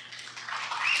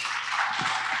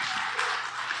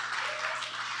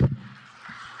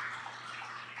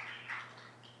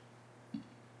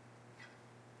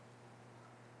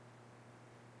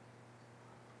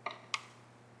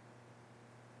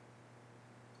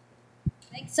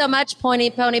 Thanks so much, Pony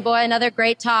Boy. Another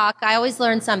great talk. I always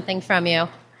learn something from you.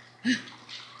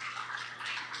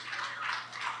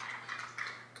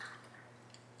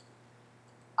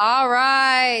 All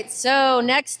right, so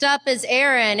next up is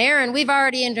Aaron. Aaron, we've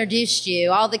already introduced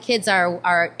you. All the kids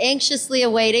are anxiously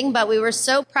awaiting, but we were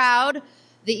so proud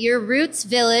that your Roots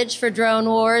Village for Drone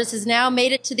Wars has now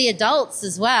made it to the adults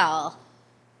as well.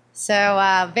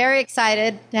 So very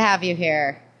excited to have you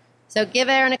here. So give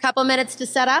Aaron a couple minutes to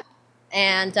set up,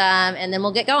 and then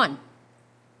we'll get going.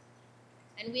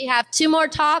 And we have 2 more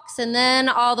talks, and then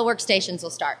all the workstations will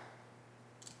start.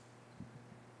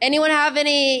 Anyone have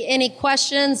any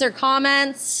questions or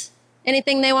comments?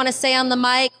 Anything they want to say on the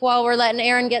mic while we're letting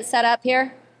Aaron get set up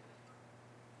here?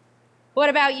 What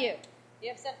about you? Do you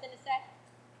have something to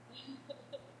say?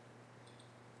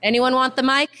 Anyone want the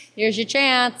mic? Here's your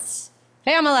chance.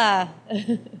 Pamela.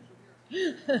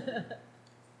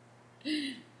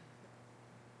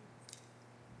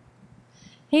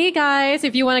 Hey guys,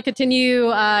 if you want to continue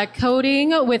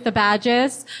coding with the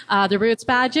badges, the Roots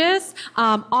badges,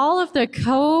 all of the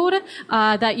code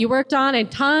that you worked on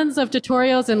and tons of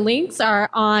tutorials and links are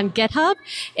on GitHub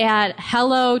at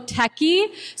Hello Techie.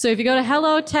 So if you go to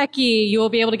Hello Techie, you will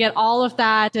be able to get all of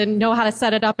that and know how to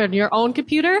set it up on your own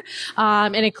computer.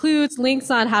 It includes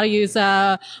links on how to use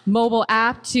a mobile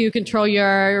app to control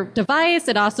your device.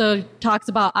 It also talks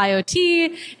about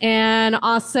IoT and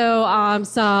also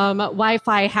some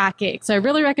Wi-Fi hacking. So I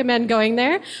really recommend going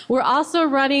there. We're also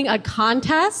running a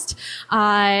contest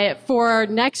for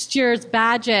next year's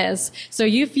badges. So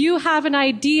if you have an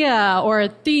idea or a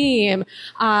theme,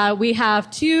 we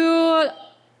have two,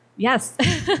 yes.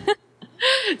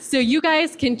 So you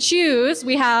guys can choose.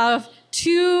 We have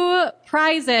two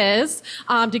prizes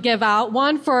to give out.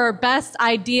 One for best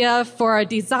idea for a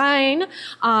design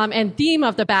and theme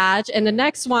of the badge, and the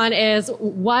next one is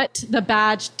what the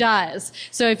badge does.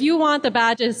 So if you want the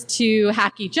badges to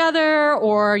hack each other,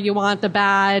 or you want the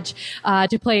badge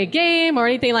to play a game or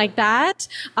anything like that,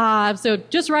 so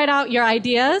just write out your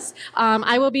ideas.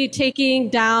 I will be taking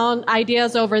down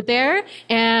ideas over there,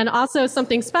 and also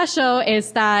something special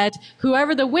is that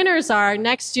whoever the winners are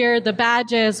next year, the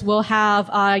badges will have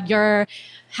your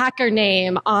hacker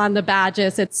name on the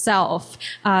badges itself.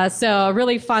 So a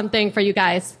really fun thing for you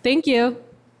guys. Thank you.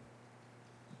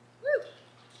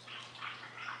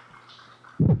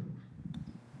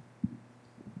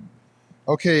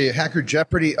 Okay, Hacker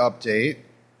Jeopardy update.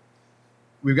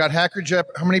 We've got Hacker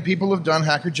Jeopardy. How many people have done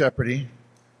Hacker Jeopardy?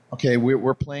 Okay,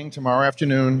 we're playing tomorrow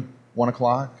afternoon, 1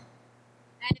 o'clock.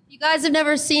 And if you guys have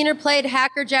never seen or played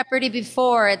Hacker Jeopardy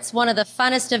before, it's one of the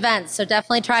funnest events, so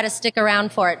definitely try to stick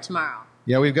around for it tomorrow.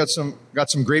 Yeah, we've got some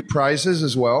great prizes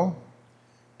as well.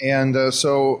 And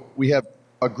so we have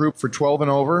a group for 12 and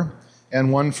over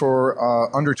and one for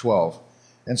under 12.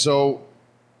 And so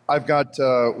I've got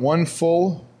one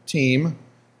full team,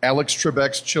 Alex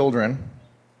Trebek's children.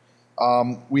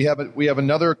 We have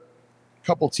another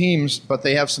couple teams, but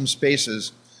they have some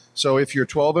spaces. So if you're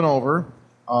 12 and over,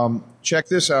 check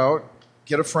this out.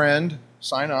 Get a friend.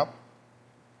 Sign up.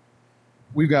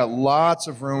 We've got lots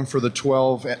of room for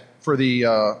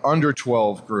the under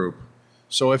 12 group.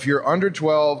 So if you're under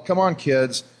 12, come on,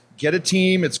 kids, get a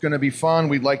team. It's going to be fun.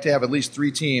 We'd like to have at least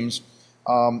 3 teams,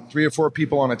 3 or 4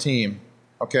 people on a team.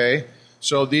 Okay.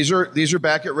 So these are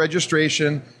back at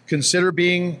registration. Consider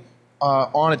being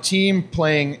on a team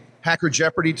playing Hacker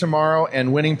Jeopardy tomorrow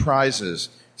and winning prizes.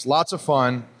 It's lots of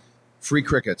fun. Free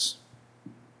crickets.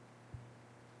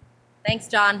 Thanks,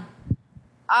 John.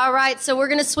 All right, so we're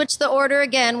going to switch the order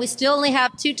again. We still only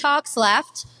have 2 talks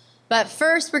left, but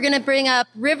first we're going to bring up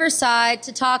Riverside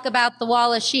to talk about the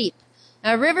Wall of Sheep.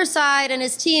 Now, Riverside and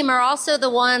his team are also the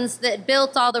ones that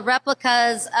built all the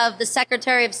replicas of the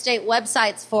Secretary of State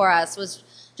websites for us. It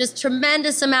was just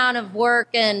tremendous amount of work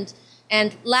and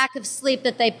lack of sleep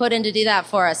that they put in to do that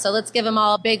for us. So let's give them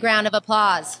all a big round of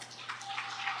applause.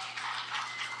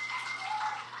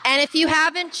 And if you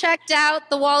haven't checked out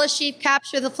the Wall of Sheep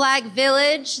Capture the Flag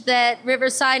Village that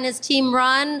Riverside and his team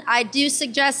run, I do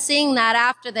suggest seeing that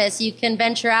after this. You can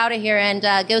venture out of here and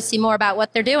go see more about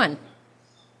what they're doing.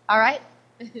 All right?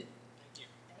 Thank you.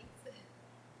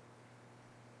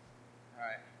 All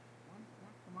right.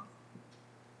 Come on.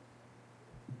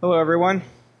 Hello, everyone.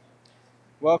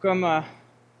 Welcome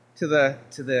to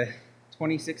the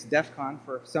 26th DEF CON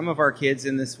for some of our kids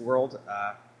in this world.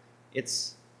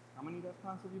 It's how many DEF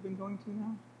CONs have you been going to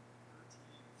now?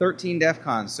 13 DEF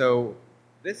CONs. So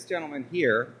this gentleman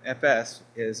here, FS,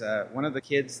 is one of the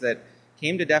kids that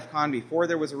came to DEF CON before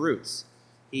there was a Roots.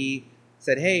 He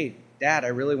said, "Hey, Dad, I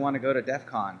really want to go to DEF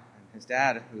CON." And his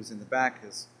dad, who's in the back,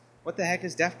 is, "What the heck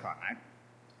is DEF CON?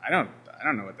 I don't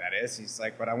know what that is." He's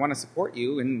like, "But I want to support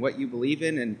you in what you believe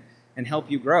in and help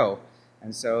you grow."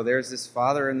 And so there's this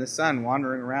father and the son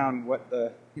wandering around what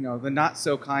the not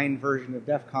so kind version of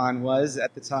DEF CON was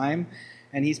at the time,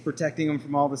 and he's protecting them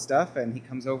from all the stuff. And he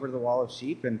comes over to the Wall of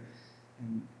Sheep, and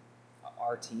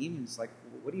our team is like,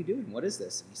 "What are you doing? What is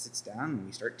this?" And he sits down, and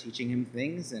we start teaching him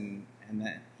things, and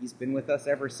he's been with us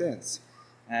ever since.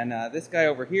 And this guy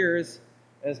over here is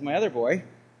my other boy,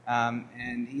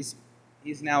 and he's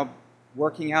now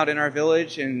working out in our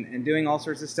village and doing all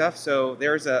sorts of stuff. So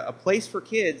there's a place for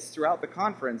kids throughout the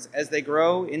conference as they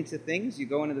grow into things. You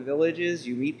go into the villages,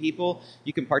 you meet people,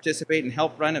 you can participate and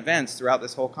help run events throughout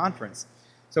this whole conference.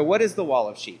 So what is the Wall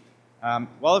of Sheep?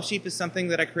 Wall of Sheep is something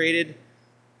that I created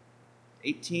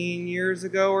 18 years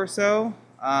ago or so,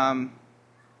 and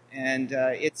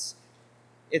it's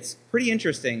pretty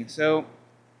interesting. So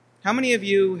how many of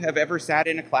you have ever sat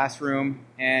in a classroom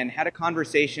and had a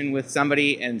conversation with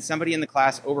somebody, and somebody in the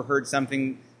class overheard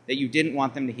something that you didn't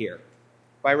want them to hear?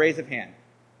 By raise of hand.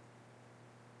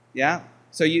 Yeah?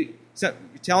 So you're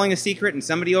telling a secret and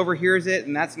somebody overhears it,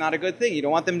 and that's not a good thing. You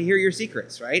don't want them to hear your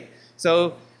secrets, right?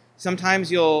 So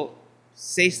sometimes you'll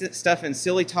say stuff in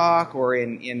silly talk or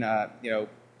in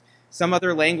some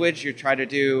other language. You try to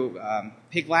do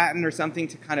Pig Latin or something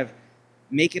to kind of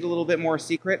make it a little bit more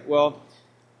secret. Well,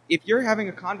 if you're having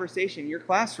a conversation in your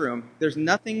classroom, there's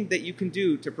nothing that you can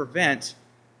do to prevent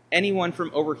anyone from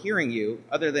overhearing you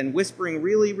other than whispering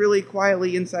really, really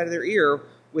quietly inside of their ear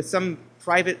with some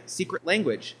private secret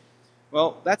language.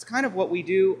 Well, that's kind of what we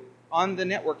do on the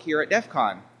network here at DEF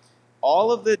CON.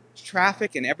 All of the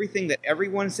traffic and everything that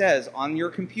everyone says on your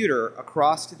computer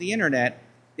across to the internet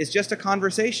is just a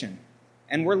conversation.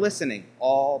 And we're listening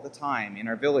all the time in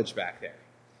our village back there.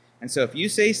 And so if you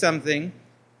say something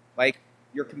like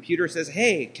your computer says,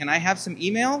 hey, can I have some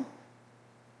email?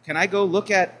 Can I go look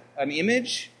at an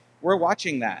image? We're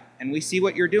watching that, and we see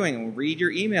what you're doing, and we'll read your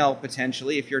email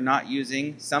potentially if you're not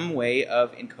using some way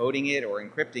of encoding it or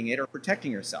encrypting it or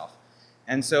protecting yourself.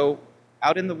 And so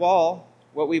out in the wall,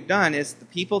 what we've done is the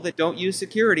people that don't use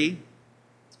security,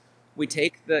 we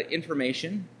take the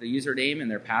information, the username and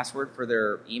their password for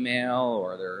their email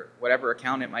or their whatever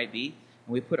account it might be,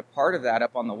 and we put a part of that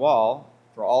up on the wall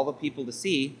for all the people to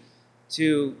see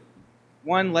to,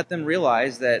 one, let them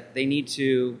realize that they need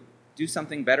to do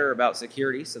something better about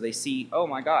security, so they see, oh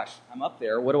my gosh, I'm up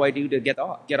there, what do I do to get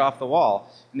off the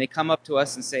wall? And they come up to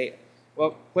us and say,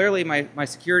 well, clearly my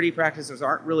security practices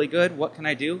aren't really good, what can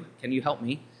I do? Can you help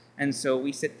me? And so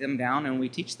we sit them down and we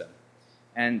teach them.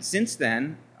 And since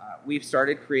then, we've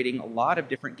started creating a lot of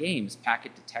different games,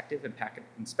 Packet Detective and Packet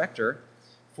Inspector,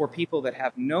 for people that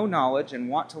have no knowledge and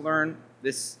want to learn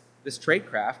this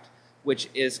tradecraft, which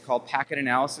is called packet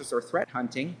analysis or threat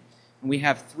hunting. And we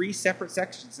have 3 separate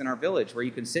sections in our village where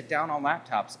you can sit down on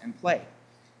laptops and play.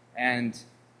 And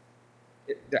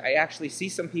I actually see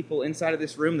some people inside of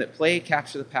this room that play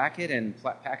Capture the Packet and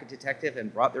Packet Detective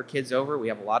and brought their kids over. We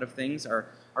have a lot of things. Our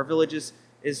village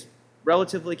is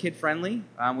relatively kid-friendly.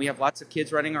 We have lots of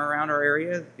kids running around our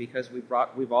area because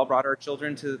we've all brought our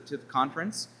children to the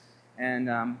conference.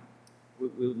 And we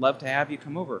would love to have you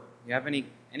come over. You have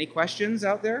any questions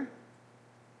out there?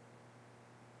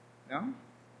 No?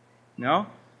 No?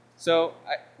 So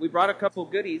we brought a couple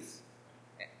goodies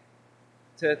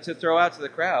to throw out to the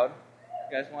crowd.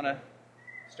 You guys want to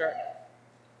start?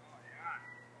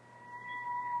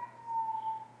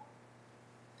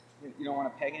 You don't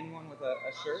want to peg anyone with a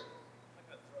shirt?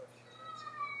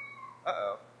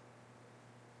 Uh-oh.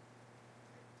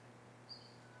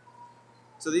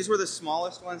 So these were the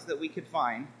smallest ones that we could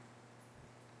find.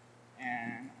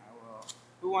 And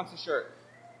who wants a shirt?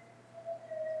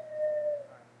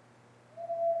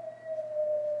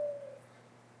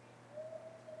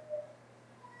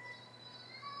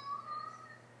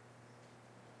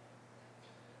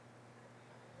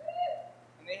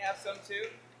 Have some too.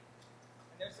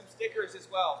 And there's some stickers as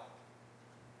well.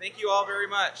 Thank you all very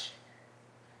much.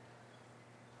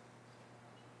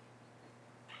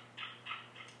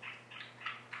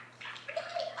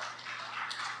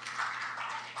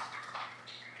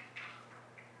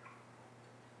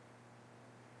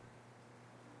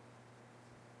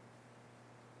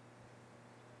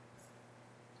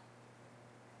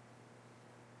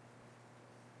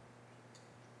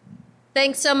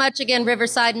 Thanks so much again,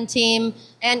 Riverside and team.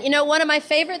 And one of my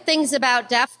favorite things about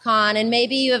DEF CON, and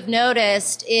maybe you have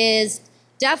noticed, is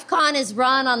DEF CON is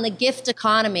run on the gift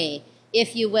economy,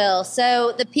 if you will.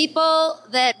 So the people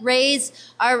that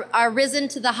are risen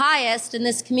to the highest in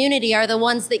this community are the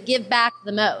ones that give back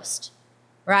the most,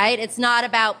 right? It's not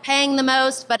about paying the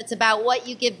most, but it's about what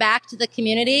you give back to the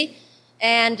community.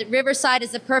 And Riverside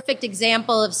is a perfect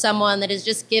example of someone that has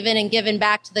just given and given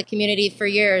back to the community for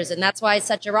years, and that's why he's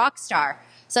such a rock star.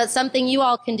 So it's something you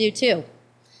all can do too.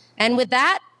 And with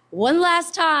that, one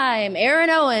last time, Aaron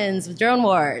Owens with Drone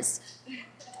Wars.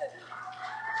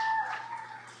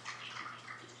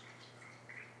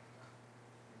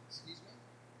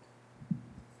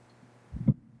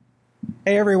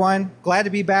 Hey everyone, glad to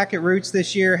be back at Roots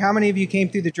this year. How many of you came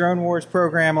through the Drone Wars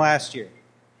program last year?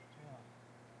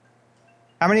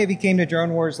 How many of you came to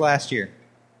Drone Wars last year?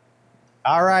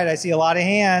 All right, I see a lot of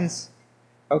hands.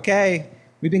 Okay,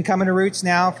 we've been coming to Roots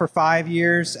now for 5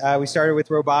 years. We started with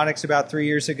robotics about 3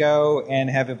 years ago and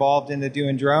have evolved into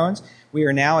doing drones. We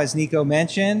are now, as Nico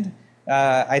mentioned,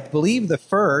 I believe the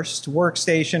first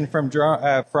workstation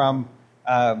from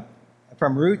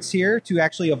Roots here to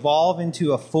actually evolve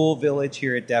into a full village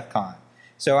here at DEF CON.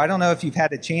 So I don't know if you've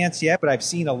had a chance yet, but I've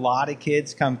seen a lot of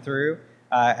kids come through.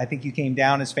 I think you came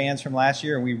down as fans from last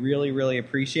year, and we really, really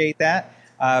appreciate that.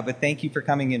 But thank you for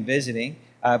coming and visiting.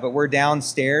 but we're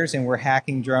downstairs and we're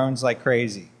hacking drones like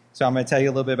crazy. So I'm going to tell you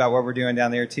a little bit about what we're doing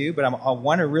down there too, but I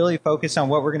want to really focus on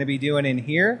what we're going to be doing in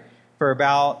here for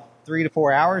about 3 to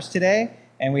 4 hours today,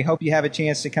 and we hope you have a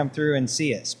chance to come through and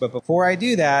see us. But before I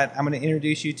do that, I'm going to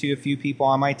introduce you to a few people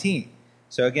on my team.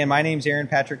 So again, my name's Aaron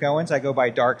Patrick Owens. I go by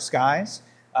Dark Skies.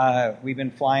 We've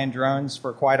been flying drones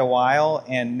for quite a while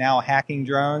and now hacking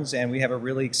drones, and we have a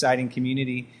really exciting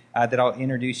community that I'll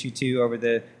introduce you to over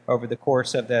the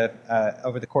course of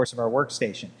our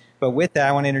workstation. But with that,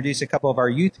 I want to introduce a couple of our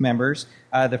youth members.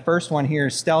 The first one here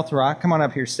is Stealth Rock. Come on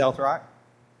up here, Stealth Rock.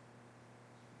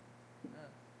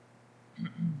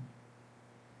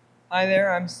 Hi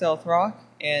there, I'm Stealth Rock,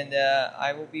 and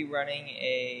I will be running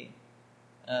a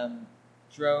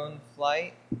drone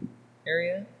flight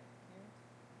area.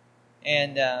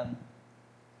 And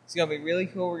it's going to be really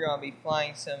cool. We're going to be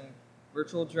flying some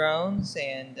virtual drones,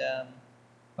 and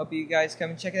hope you guys come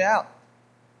and check it out.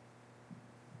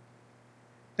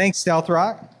 Thanks, Stealth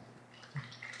Rock.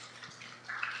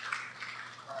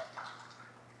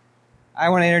 I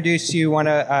want to introduce you one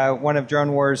of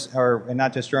Drone Wars, or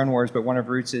not just Drone Wars, but one of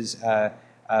Roots'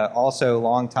 also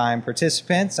longtime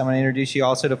participants. I'm going to introduce you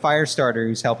also to Firestarter,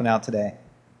 who's helping out today.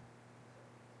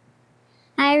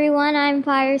 Hi everyone, I'm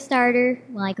Firestarter.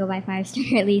 Well, I go by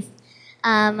Firestarter at least.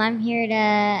 I'm here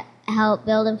to help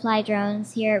build and fly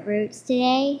drones here at Roots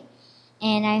today,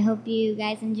 and I hope you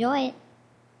guys enjoy it.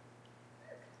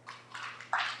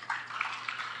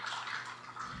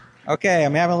 Okay,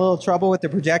 I'm having a little trouble with the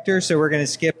projector, so we're going to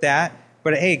skip that.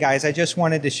 But hey guys, I just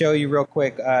wanted to show you real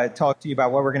quick, talk to you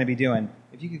about what we're going to be doing.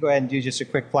 If you could go ahead and do just a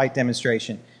quick flight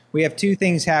demonstration. We have two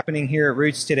things happening here at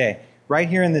Roots today. Right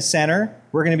here in the center,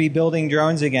 we're going to be building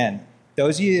drones again.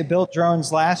 Those of you that built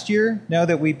drones last year know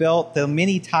that we built the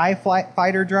mini TIE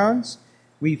fighter drones.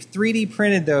 We've 3D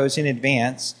printed those in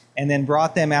advance and then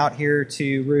brought them out here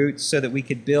to Roots so that we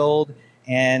could build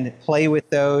and play with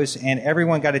those, and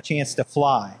everyone got a chance to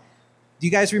fly. Do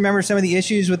you guys remember some of the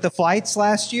issues with the flights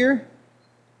last year?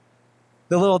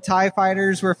 The little TIE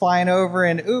fighters were flying over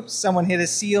and oops, someone hit a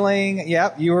ceiling.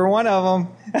 Yep, you were one of them.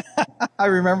 I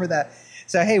remember that.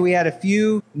 So, hey, we had a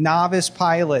few novice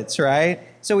pilots, right?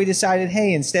 So we decided,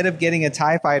 hey, instead of getting a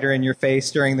TIE fighter in your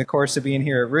face during the course of being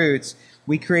here at Roots,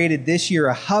 we created this year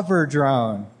a hover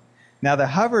drone. Now, the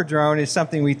hover drone is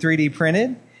something we 3D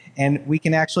printed, and we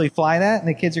can actually fly that, and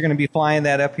the kids are going to be flying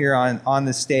that up here on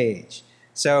the stage.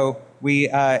 So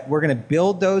we're going to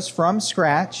build those from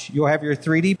scratch. You'll have your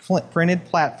 3D printed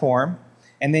platform,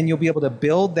 and then you'll be able to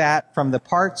build that from the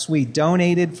parts we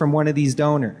donated from one of these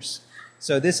donors.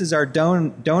 So this is our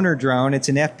donor drone. It's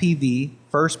an FPV,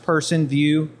 first-person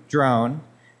view drone,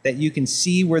 that you can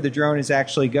see where the drone is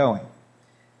actually going.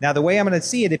 Now, the way I'm going to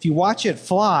see it, if you watch it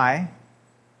fly,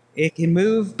 it can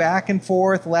move back and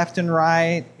forth, left and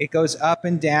right. It goes up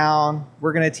and down.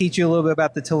 We're going to teach you a little bit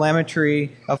about the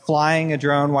telemetry of flying a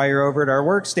drone while you're over at our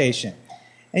workstation.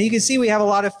 And you can see we have a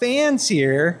lot of fans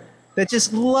here that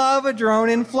just love a drone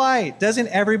in flight. Doesn't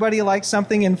everybody like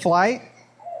something in flight?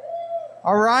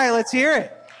 All right, let's hear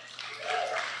it.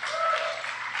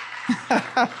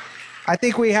 I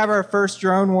think we have our first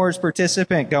Drone Wars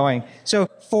participant going. So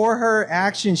for her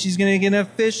action, she's going to get an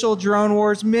official Drone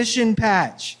Wars mission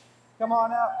patch. Come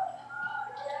on up.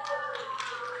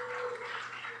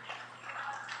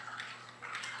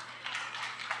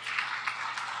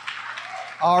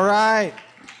 All right.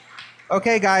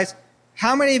 Okay, guys.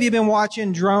 How many of you have been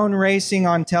watching drone racing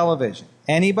on television?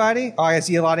 Anybody? Oh, I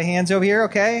see a lot of hands over here.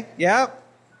 Okay. Yep.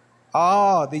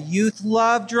 Oh, the youth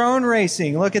love drone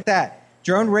racing. Look at that.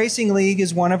 Drone Racing League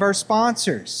is one of our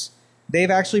sponsors.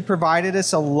 They've actually provided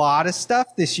us a lot of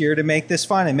stuff this year to make this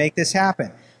fun and make this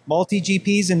happen.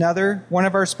 Multi-GP is another one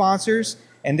of our sponsors,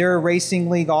 and they're a racing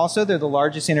league also. They're the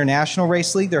largest international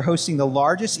race league. They're hosting the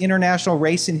largest international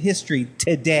race in history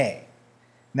today.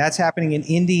 And that's happening in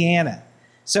Indiana.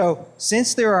 So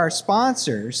since they're our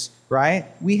sponsors, right,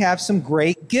 we have some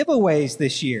great giveaways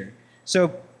this year.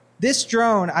 So this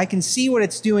drone, I can see what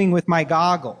it's doing with my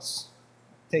goggles.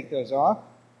 Take those off.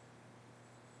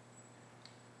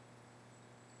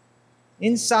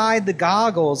 Inside the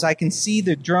goggles, I can see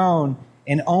the drone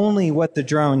and only what the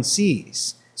drone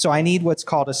sees. So I need what's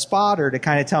called a spotter to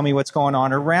kind of tell me what's going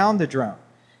on around the drone.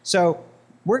 So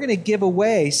we're going to give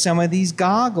away some of these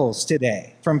goggles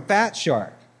today from Fat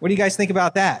Shark. What do you guys think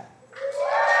about that?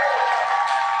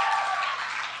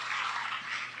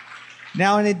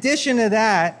 Now, in addition to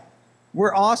that,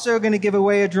 we're also going to give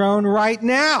away a drone right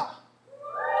now.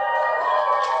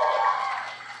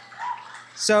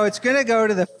 So it's going to go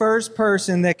to the first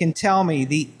person that can tell me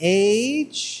the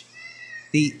age.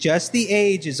 Just the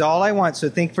age is all I want. So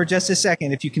think for just a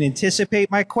second. If you can anticipate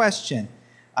my question,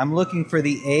 I'm looking for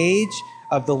the age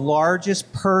of the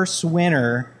largest purse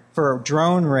winner for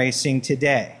drone racing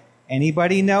today.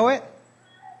 Anybody know it?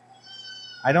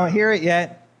 I don't hear it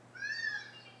yet.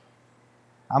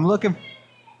 I'm looking.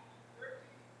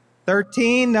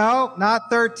 13? No, not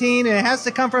 13. And it has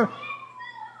to come from.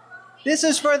 This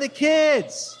is for the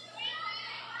kids.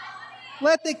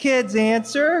 Let the kids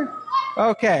answer.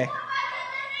 Okay.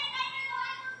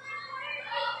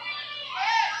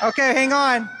 Okay, hang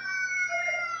on.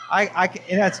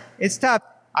 It's tough.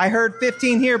 I heard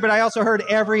 15 here, but I also heard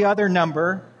every other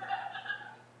number.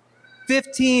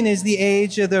 15 is the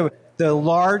age of the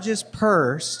largest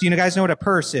purse. You guys know what a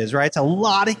purse is, right? It's a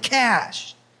lot of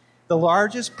cash. The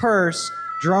largest purse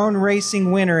drone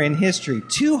racing winner in history,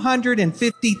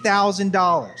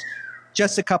 $250,000,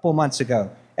 just a couple months ago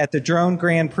at the Drone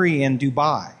Grand Prix in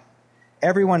Dubai.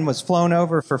 Everyone was flown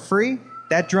over for free.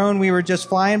 That drone we were just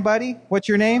flying, buddy, what's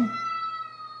your name?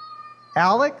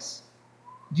 Alex?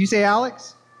 Did you say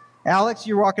Alex? Alex,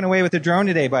 you're walking away with a drone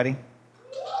today, buddy.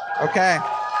 Okay.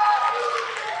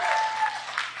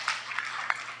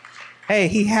 Hey,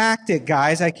 he hacked it,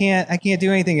 guys. I can't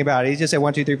do anything about it. He just said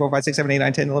 1, 2, 3, 4, 5, 6, 7, 8,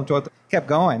 9, 10, 11, 12. Kept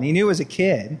going. He knew it was a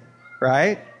kid,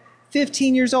 right?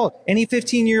 15 years old. Any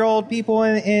 15-year-old people,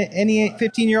 any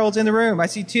 15-year-olds in the room? I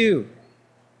see 2.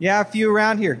 Yeah, a few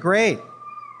around here. Great.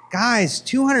 Guys,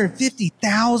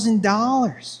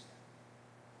 $250,000.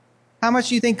 How much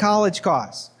do you think college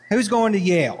costs? Who's going to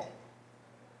Yale?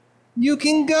 You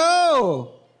can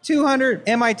go. 200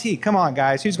 MIT. Come on,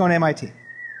 guys. Who's going to MIT?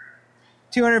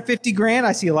 250 grand?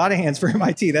 I see a lot of hands for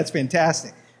MIT. That's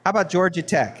fantastic. How about Georgia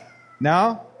Tech?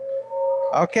 No?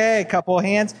 Okay, a couple of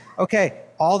hands. Okay,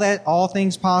 all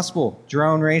things possible.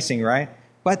 Drone racing, right?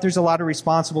 But there's a lot of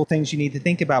responsible things you need to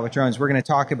think about with drones. We're going to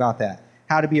talk about that.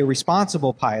 How to be a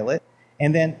responsible pilot,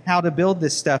 and then how to build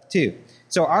this stuff too.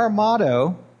 So our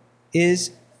motto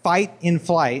is fight in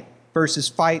flight versus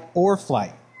fight or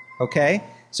flight. Okay?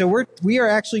 So we are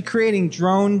actually creating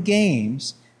drone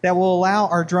games that will allow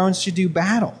our drones to do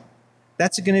battle.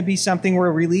 That's going to be something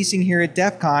we're releasing here at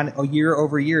DEF CON year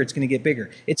over year. It's going to get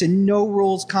bigger. It's a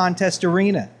no-rules contest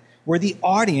arena where the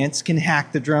audience can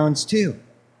hack the drones too.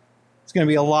 It's going to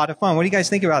be a lot of fun. What do you guys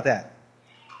think about that?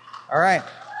 All right.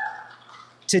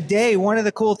 Today, one of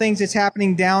the cool things that's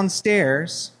happening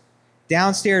downstairs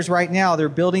right now, they're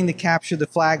building to capture the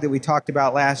flag that we talked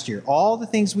about last year. All the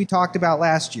things we talked about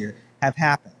last year have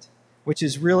happened, which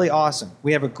is really awesome.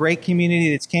 We have a great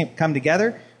community that's come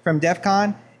together from DEF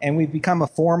CON, and we've become a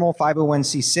formal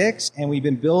 501c6, and we've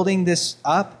been building this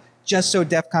up just so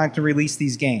DEF CON can release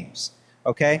these games.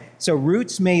 Okay? So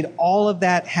Roots made all of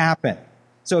that happen.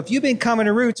 So if you've been coming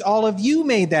to Roots, all of you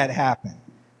made that happen.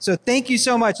 So thank you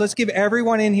so much. Let's give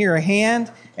everyone in here a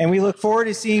hand, and we look forward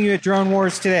to seeing you at Drone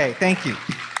Wars today. Thank you.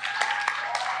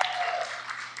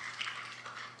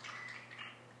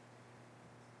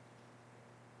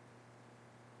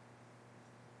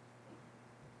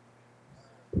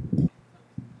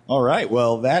 All right,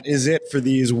 well, that is it for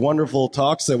these wonderful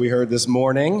talks that we heard this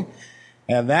morning.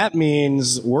 And that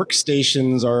means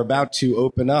workstations are about to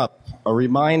open up. A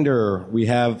reminder, we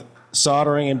have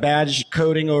soldering and badge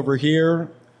coding over here,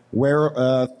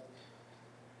 3D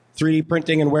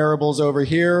printing and wearables over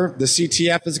here. The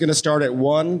CTF is going to start at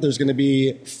 1. There's going to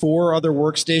be 4 other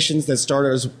workstations that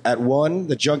start at 1.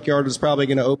 The junkyard is probably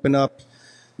going to open up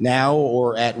now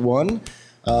or at 1.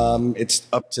 It's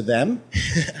up to them.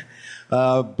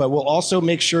 But we'll also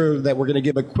make sure that we're going to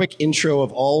give a quick intro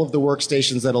of all of the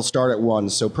workstations that'll start at 1.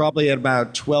 So probably at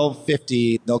about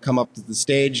 12:50, they'll come up to the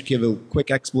stage, give a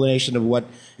quick explanation of what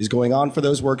is going on for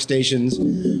those workstations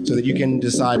so that you can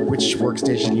decide which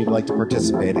workstation you'd like to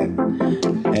participate in.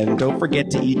 And don't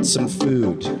forget to eat some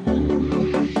food.